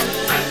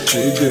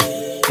 She did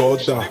go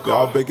down, yeah, I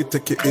beg you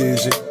take it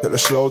easy. Let her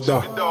slow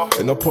down,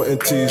 ain't no point in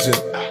teasing.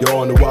 You're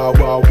on the wild,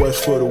 wild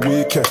west for the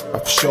weekend. I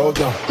for sure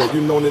down, but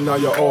you know that now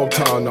you're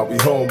hometown. I'll be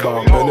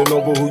homebound, bending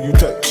over who you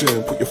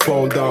texting. Put your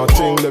phone down,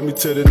 ting, let me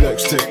to the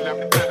next thing.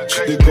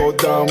 She did go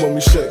down when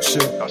we sexy.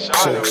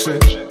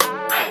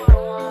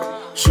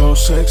 So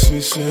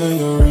sexy,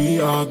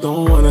 senorita,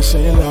 don't wanna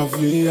say la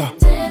vida.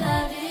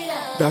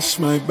 That's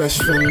my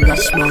best friend,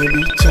 that's my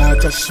bitch, I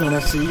just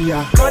wanna see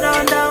ya. Go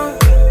down, down,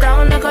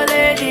 down like a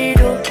lady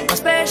do, my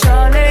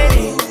special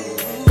lady.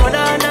 Go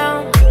down,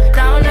 down,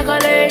 down like a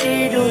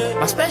lady do,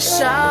 my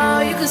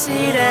special, you can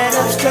see that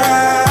extra.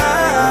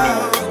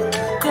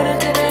 Couldn't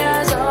take their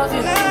eyes off you,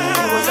 it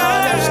was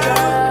all extra.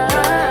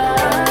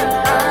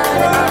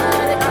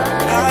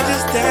 I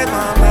just did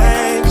my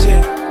main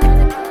shit.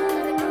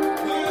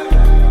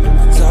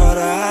 Thought I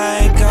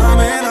ain't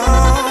coming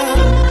home.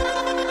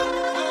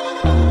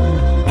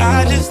 I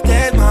just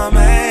did my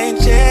main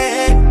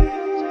shit.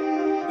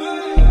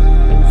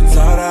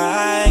 Thought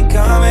I ain't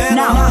coming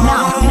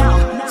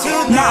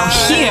home. Now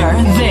hear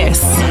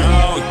this.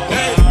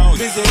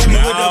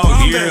 Now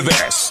hear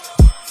this.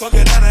 Fuck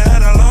it, I done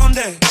had a long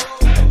day.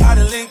 I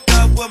done linked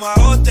up with my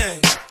whole thing.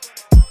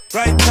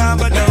 Right time,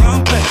 but the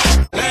wrong place.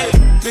 Hey,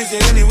 busy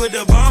Henny with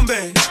the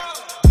Bombay.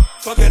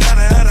 Fuck it, I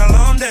done had a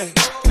long day.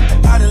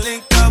 I done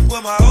linked up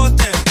with my whole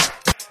thing.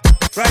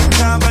 Right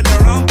time, but the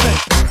wrong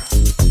place.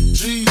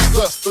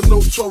 Jesus, the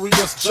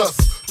notorious just.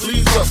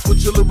 Please us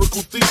with your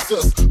lyrical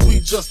thesis. We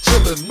just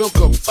chillin', milk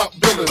 'em, top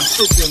billin',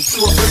 cookin',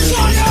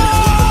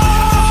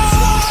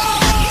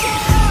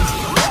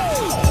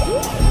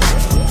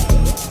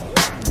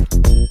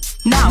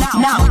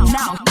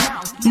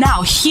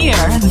 Now hear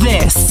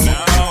this.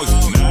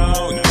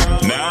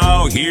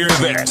 Now hear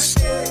this.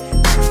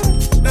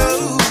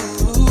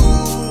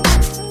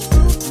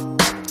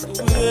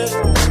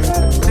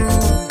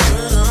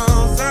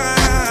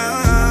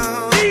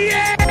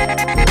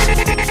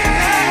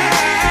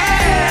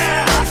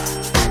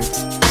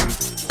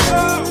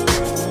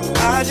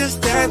 I just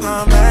did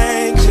my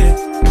main shit.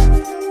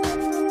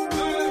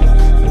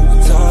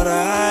 Thought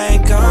I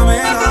ain't coming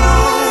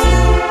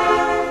home.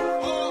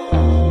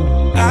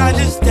 I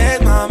just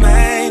did my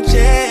main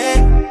shit.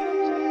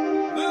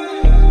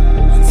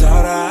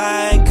 Thought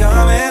I ain't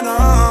coming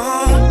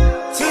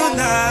home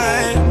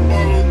tonight.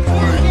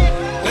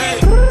 Hey,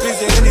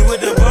 busy Henny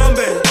with the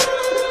Bombay.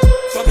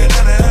 Fuck it, I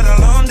done had a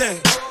long day.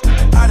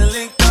 I done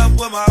linked up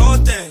with my whole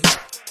thing.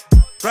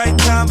 Right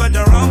time, but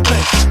the wrong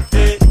place.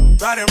 Hey,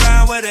 riding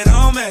around with it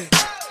on me.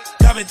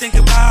 Got me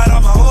thinking about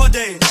all my whole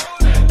days.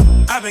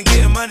 I've been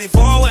getting money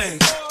 4 ways.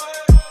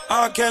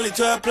 R. Kelly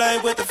 12 play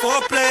with the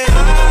 4-play. I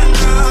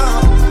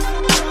know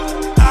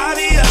I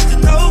be up to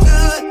no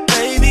good,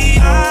 baby.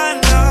 I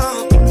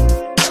know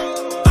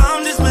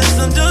I'm just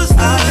misunderstood.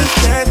 I just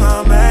did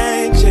my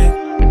main shit.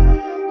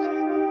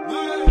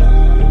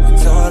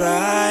 Thought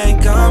I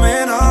ain't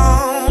coming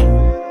home.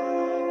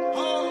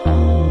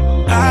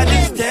 I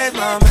just did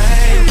my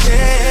main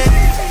shit.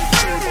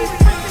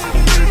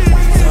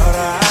 Thought I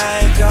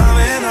ain't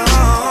coming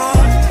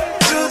home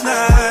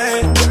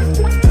tonight.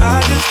 I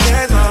just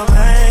did my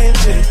main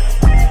shit.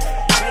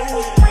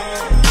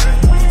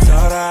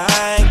 Thought I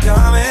ain't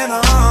coming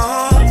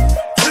home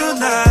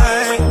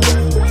tonight.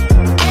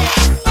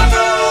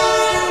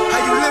 How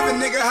you living,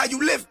 nigga? How you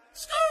living?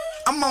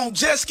 I'm on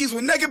jet skis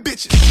with nigga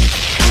bitches.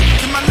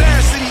 In my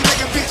last city,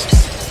 nigga bitches.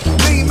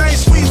 Lean main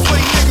sweets for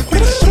you nigga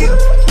bitches. Yeah.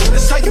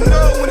 That's how you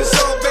know when it's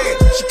all bad.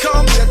 She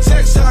called me a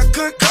text, I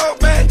couldn't call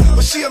back.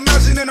 But she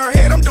imagine in her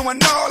head I'm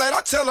doing all that.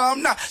 I tell her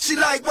I'm not. She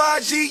like,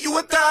 YG, you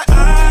a thought?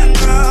 I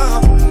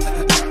know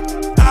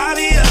I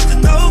be up to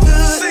no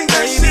good. Sing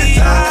that baby,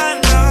 shit, I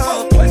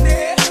know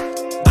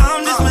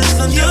I'm just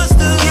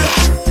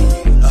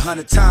misunderstood.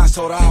 100 times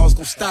told her I was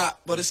gon' stop,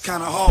 but it's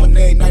kinda hard when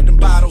every night them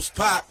bottles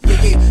pop.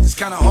 Yeah, it's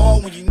kinda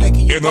hard when you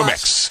naked your In the box.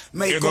 mix.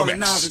 Make In the all the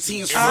mix. 9s and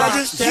 10s I fly.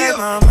 just did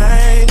my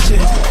main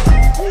shit.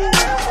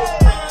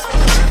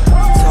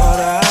 Thought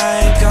I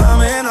ain't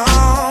coming home.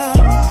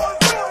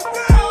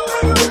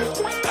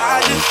 I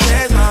just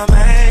did my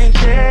main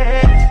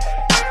shit.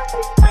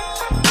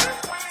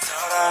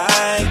 Thought I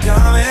ain't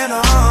coming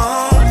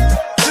home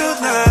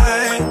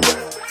tonight.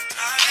 I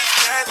just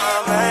did my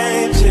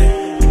main shit.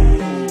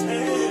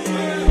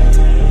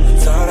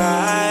 Thought I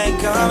ain't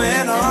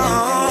coming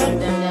home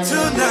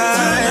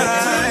tonight.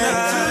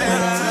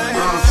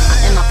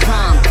 In my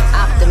prime,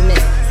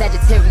 optimist,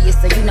 Sagittarius,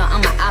 so you know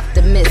I'm an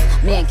optimist.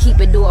 Man, keep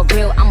it all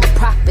real, I'm a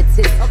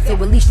prophetess. So at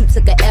least you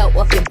took a L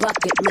off your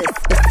bucket list.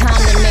 It's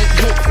time to make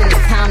hits and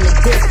it's time to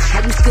dip.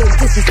 How you still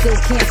diss and still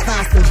can't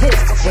find some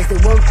hits? Was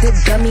it worth it,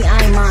 dummy? I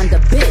ain't mind a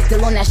bit.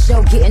 Still on that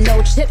show, getting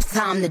no chips,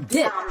 time to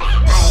dip.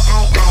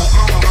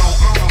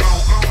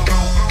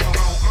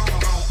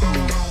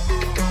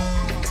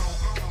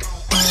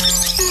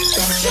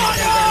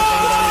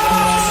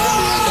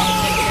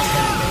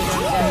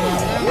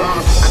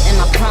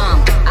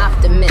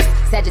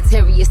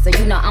 Sagittarius, so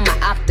you know I'm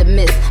an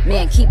optimist.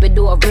 Man, keep it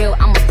all real,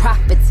 I'm a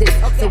prophetess.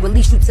 So at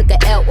least you took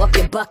a L off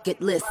your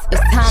bucket list.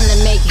 It's time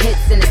to make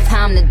hits and it's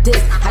time to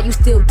diss. How you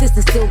still diss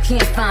and still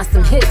can't find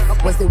some hits?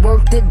 Was it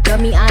worth it,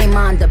 dummy? I ain't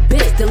mind a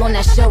bit. Still on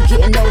that show,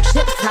 getting no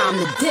chips, time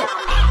to dip.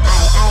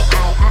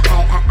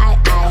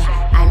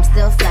 I'm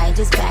still fly,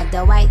 just bag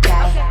the white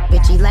guy.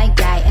 Bitchy like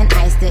guy, and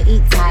I still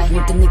eat Thai.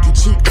 Want the Nicki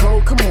cheat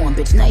code? Come on,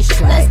 bitch, nice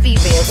try. Let's be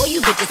real, all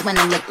you bitches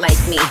wanna look like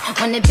me.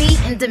 Wanna be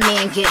in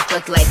demand, get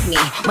booked like me.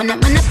 Wanna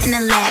run up in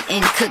the lab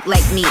and cook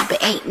like me.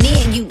 But ain't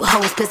near you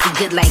hoes pussy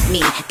good like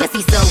me. Guess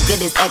he so good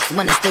his ex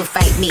wanna still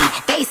fight me.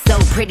 They so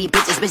pretty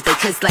bitches, bitch, they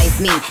could slice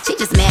me. She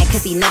just mad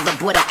cause he never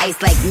bought a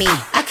ice like me.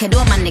 I cut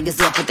all my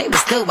niggas off, but they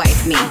would still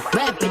wife me.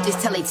 Rap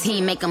bitches tell they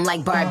team, make them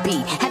like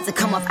Barbie. Had to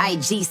come off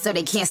IG so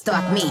they can't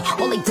stalk me.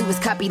 All they do is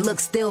copy, look,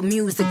 still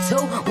music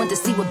too. Want to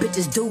see what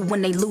bitches do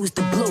when they lose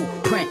the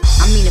blueprint.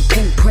 I mean a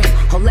pinprint,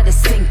 oh let it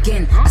sink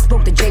in. I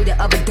spoke to Jay the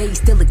other day, he's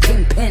still a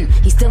kingpin.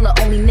 He's still the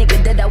only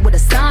nigga that I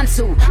would've signed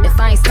to. If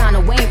I ain't signed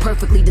a Wayne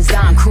perfectly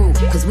designed crew.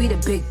 Cause we the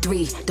big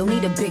three, don't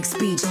need a big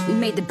speech. We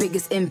made the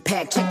biggest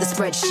impact, check the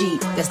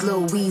spreadsheet. That's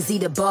Lil Weezy,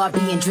 the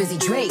Barbie, and Drizzy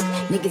Drake.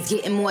 Niggas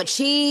getting more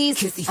cheese,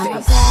 kissy face. I'm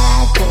a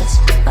bad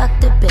bitch, fuck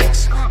the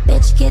bitch.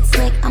 Bitch get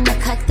slick, I'ma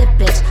cut the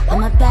bitch.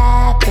 I'm a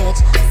bad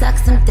bitch, suck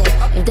some dick.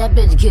 If that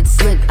bitch gets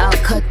slick, I'll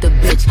cut the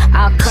bitch.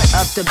 I'll cut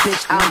up the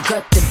bitch, I'll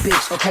gut the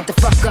bitch. Had to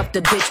fuck up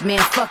the bitch, man,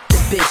 fuck the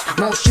bitch.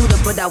 Won't shoot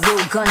her, but I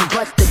will gun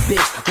butt the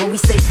bitch. When we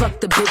say fuck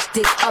the bitch,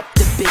 dick up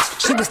the bitch.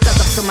 She was stuck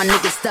up, so my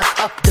niggas stuck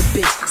up the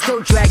bitch.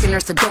 Still dragging her,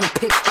 so don't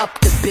pick up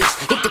the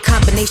bitch. Hit the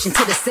combination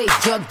to the safe,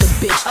 drug the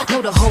bitch.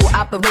 Know the whole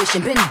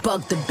operation, been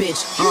bug the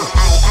bitch.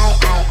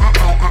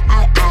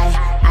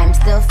 I'm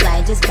still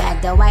fly, just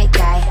bag the white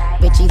guy.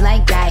 Bitchy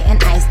like guy,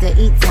 and I still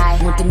eat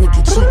Thai. Want the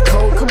Nicki cheat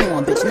code? Come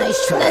on, bitch,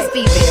 nice try. Let's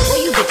be real,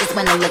 all you bitches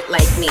wanna look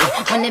like me.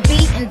 Wanna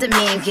be in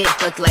demand, get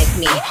booked like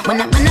me.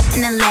 Wanna run up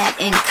in the lab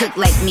and cook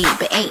like me.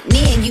 But ain't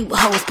near you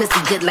hoes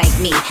pussy good like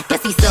me.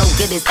 Guess he so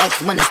good his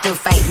ex wanna still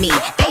fight me.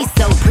 They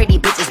so pretty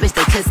bitches, bitch,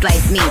 they could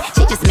slice me.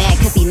 She just mad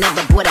cause he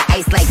never bought a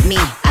ice like me.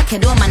 I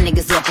cut all my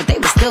niggas off, but they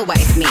would still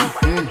wife me.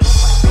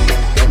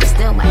 They would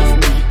still wife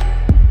me.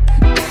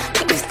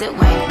 They would still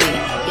wife me.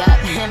 Yup,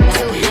 him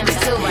too,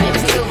 still wife,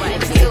 still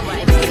wife, still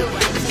wife, still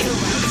wife, still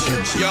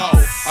wife. Yo,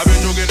 I've been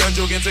jogging and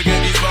jogging to get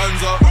these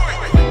bands up.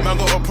 Man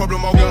got a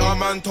problem, I'll get our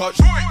man touched.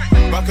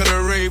 Back at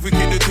the rave, we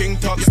keep the ting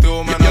tuck.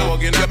 Still, man, they're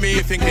walking at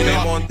me thinking they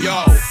want. Yo,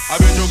 I've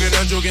been jogging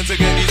and jogging to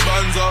get these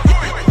bands up.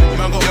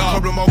 Man got a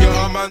problem, I'll get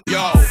our man.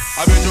 Yo,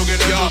 I've been jogging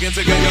and jogging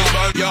to get these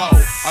bands. Yo,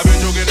 I've been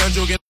jogging and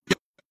jogging.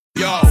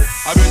 Yo,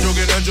 I've been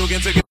jogging and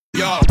jogging to get.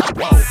 Yo,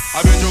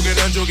 I've been jogging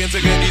and jogging to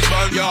get these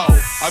bands. Yo,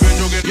 I've been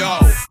jogging.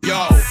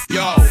 Yo,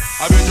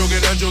 I've been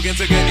jogging and jogging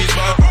to get these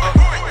bands.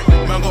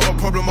 Man got a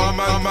problem, my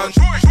man.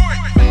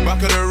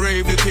 Back at the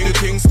rave, the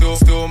ting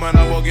still, man,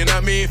 I'm bugging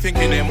at me,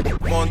 thinking they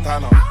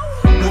Montana.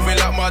 Moving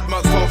like Mad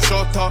Max, top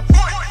shotter.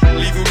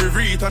 Leaving with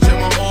Rita, check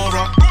my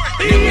aura.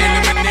 Name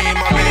my name,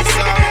 my base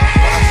out.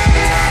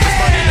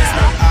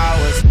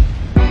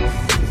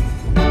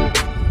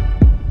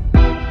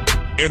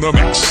 In the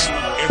mix,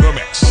 in the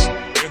mix,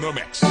 in the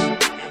mix.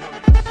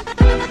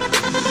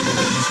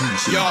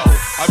 Yo,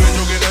 I've been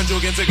jogging and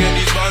jogging to get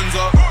these bands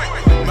up.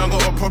 Man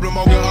got a problem,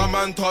 I'll get our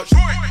man touched.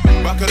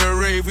 Back at the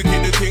rave, we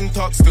keep the ting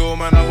tuck. Still,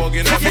 man, I'm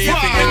bugging at me,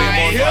 thinking they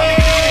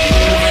Montana.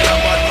 Moving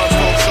like Mad Max,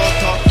 top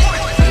shotter.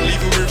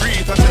 Leaving with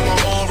Rita, check my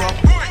aura.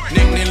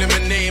 Nickname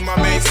lemonade, my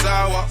base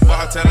sour. But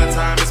I tell her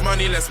time is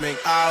money, let's make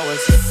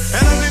hours.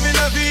 And I'm living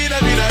la vida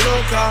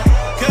loca.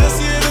 Can't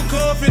see the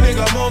coffee,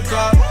 nigga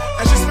mocha.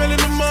 And she smelling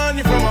the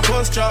money from my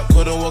first drop.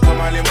 Couldn't walk a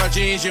mile in my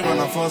jeans, when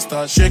I first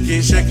start. Shake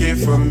it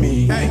for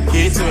me.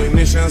 Key to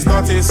ignition,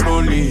 start it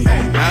slowly.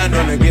 Hand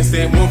on against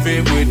it, move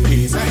it with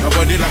peace. My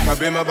body like a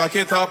bimmer, back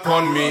it up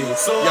on me.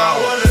 So yo, I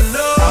wanna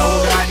know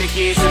how got the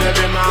keys to the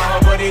bimmer,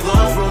 how body go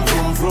from.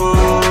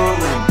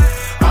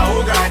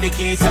 Who got the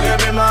keys to the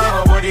bimmer?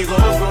 Her body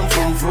goes from.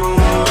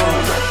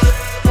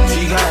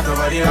 She got the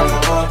body like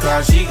a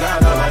motor. She got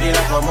the body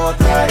like a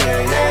motor,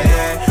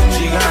 yeah.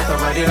 She got the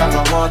body like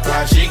a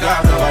motor. She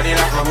got the body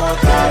like a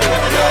motor,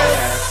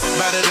 yeah.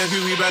 Better than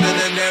who, we better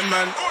than them,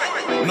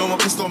 man. No one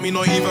can stop me,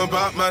 not even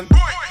Batman.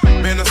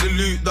 Ben a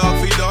salute, dog,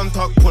 feed on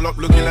tuck. Pull up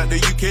looking like the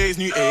UK's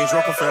new age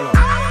Rockefeller.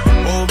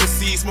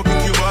 Overseas, smoking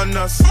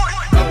Cubanas.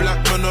 A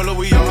black Manolo,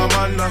 we are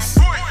among us.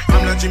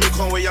 I'm like Jimmy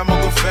Conway, I'm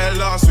a good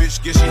fella.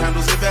 Switch gear, she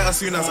handles it better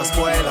soon as I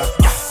spoil her.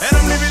 And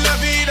I'm living la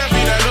vida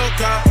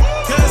loca.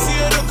 Can't see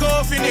her the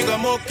coffee, nigga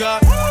mocha.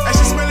 And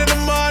she smelling the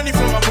money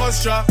from my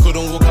posture.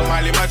 Couldn't walk a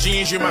mile in my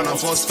jeans, man, I'm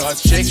first start.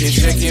 Shake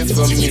it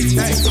for me.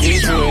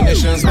 Into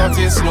ignition, start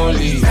it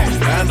slowly.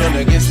 Hand on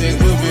against it,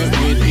 move it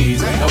with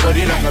ease.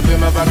 Nobody like a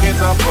bimmer, back it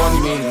up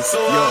on me.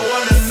 So yo, I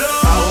wanna know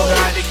how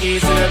got the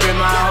keys to the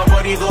bimmer, how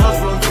body goes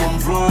from.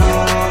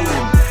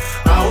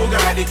 Who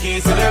got the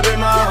keys to the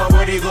bimmer? Her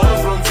body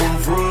goes from.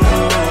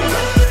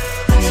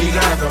 She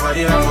got the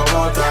body like a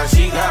motor.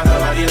 She got the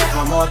body like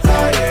a motor,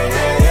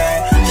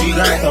 yeah. She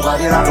got the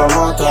body like a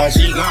motor.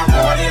 She got the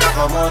body like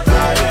a motor,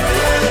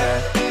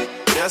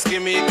 yeah. Just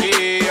give me a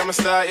key, I'ma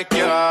start your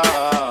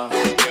car.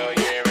 Girl,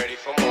 you ain't ready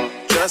for more.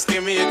 Just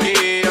give me a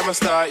key, I'ma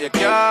start your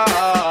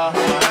car.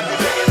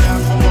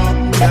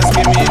 Just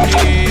give me a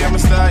key, I'ma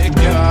start your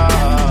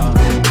car.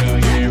 Girl,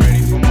 you ain't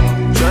ready for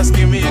more. Just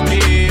give me a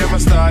key, I'ma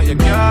start your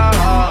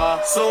car.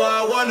 So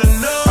I wanna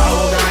know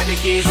how got the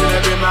keys to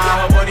every man,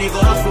 her body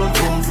goes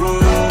from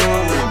vroom.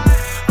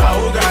 How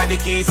got the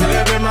keys to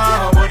every man,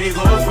 her body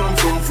goes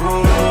from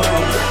vroom.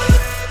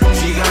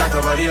 She got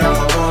the body like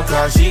a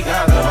motor, she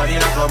got the body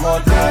like a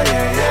motor,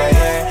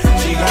 yeah.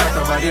 She got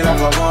the body like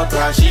a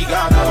motor, she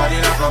got the body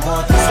like a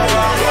motor,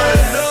 yeah.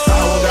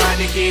 How got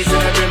the keys to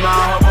every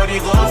man, her body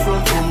goes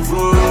from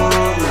vroom.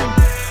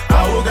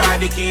 How got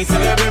the keys to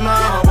every man,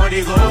 her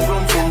body goes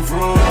from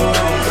vroom.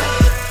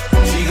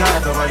 She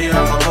got the body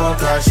like a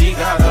motor, she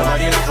got the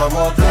body like a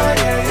motor,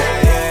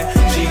 yeah.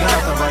 She got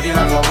the body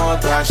like a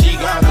motor, she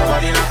got the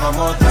body like a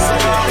motor,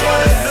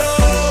 yeah.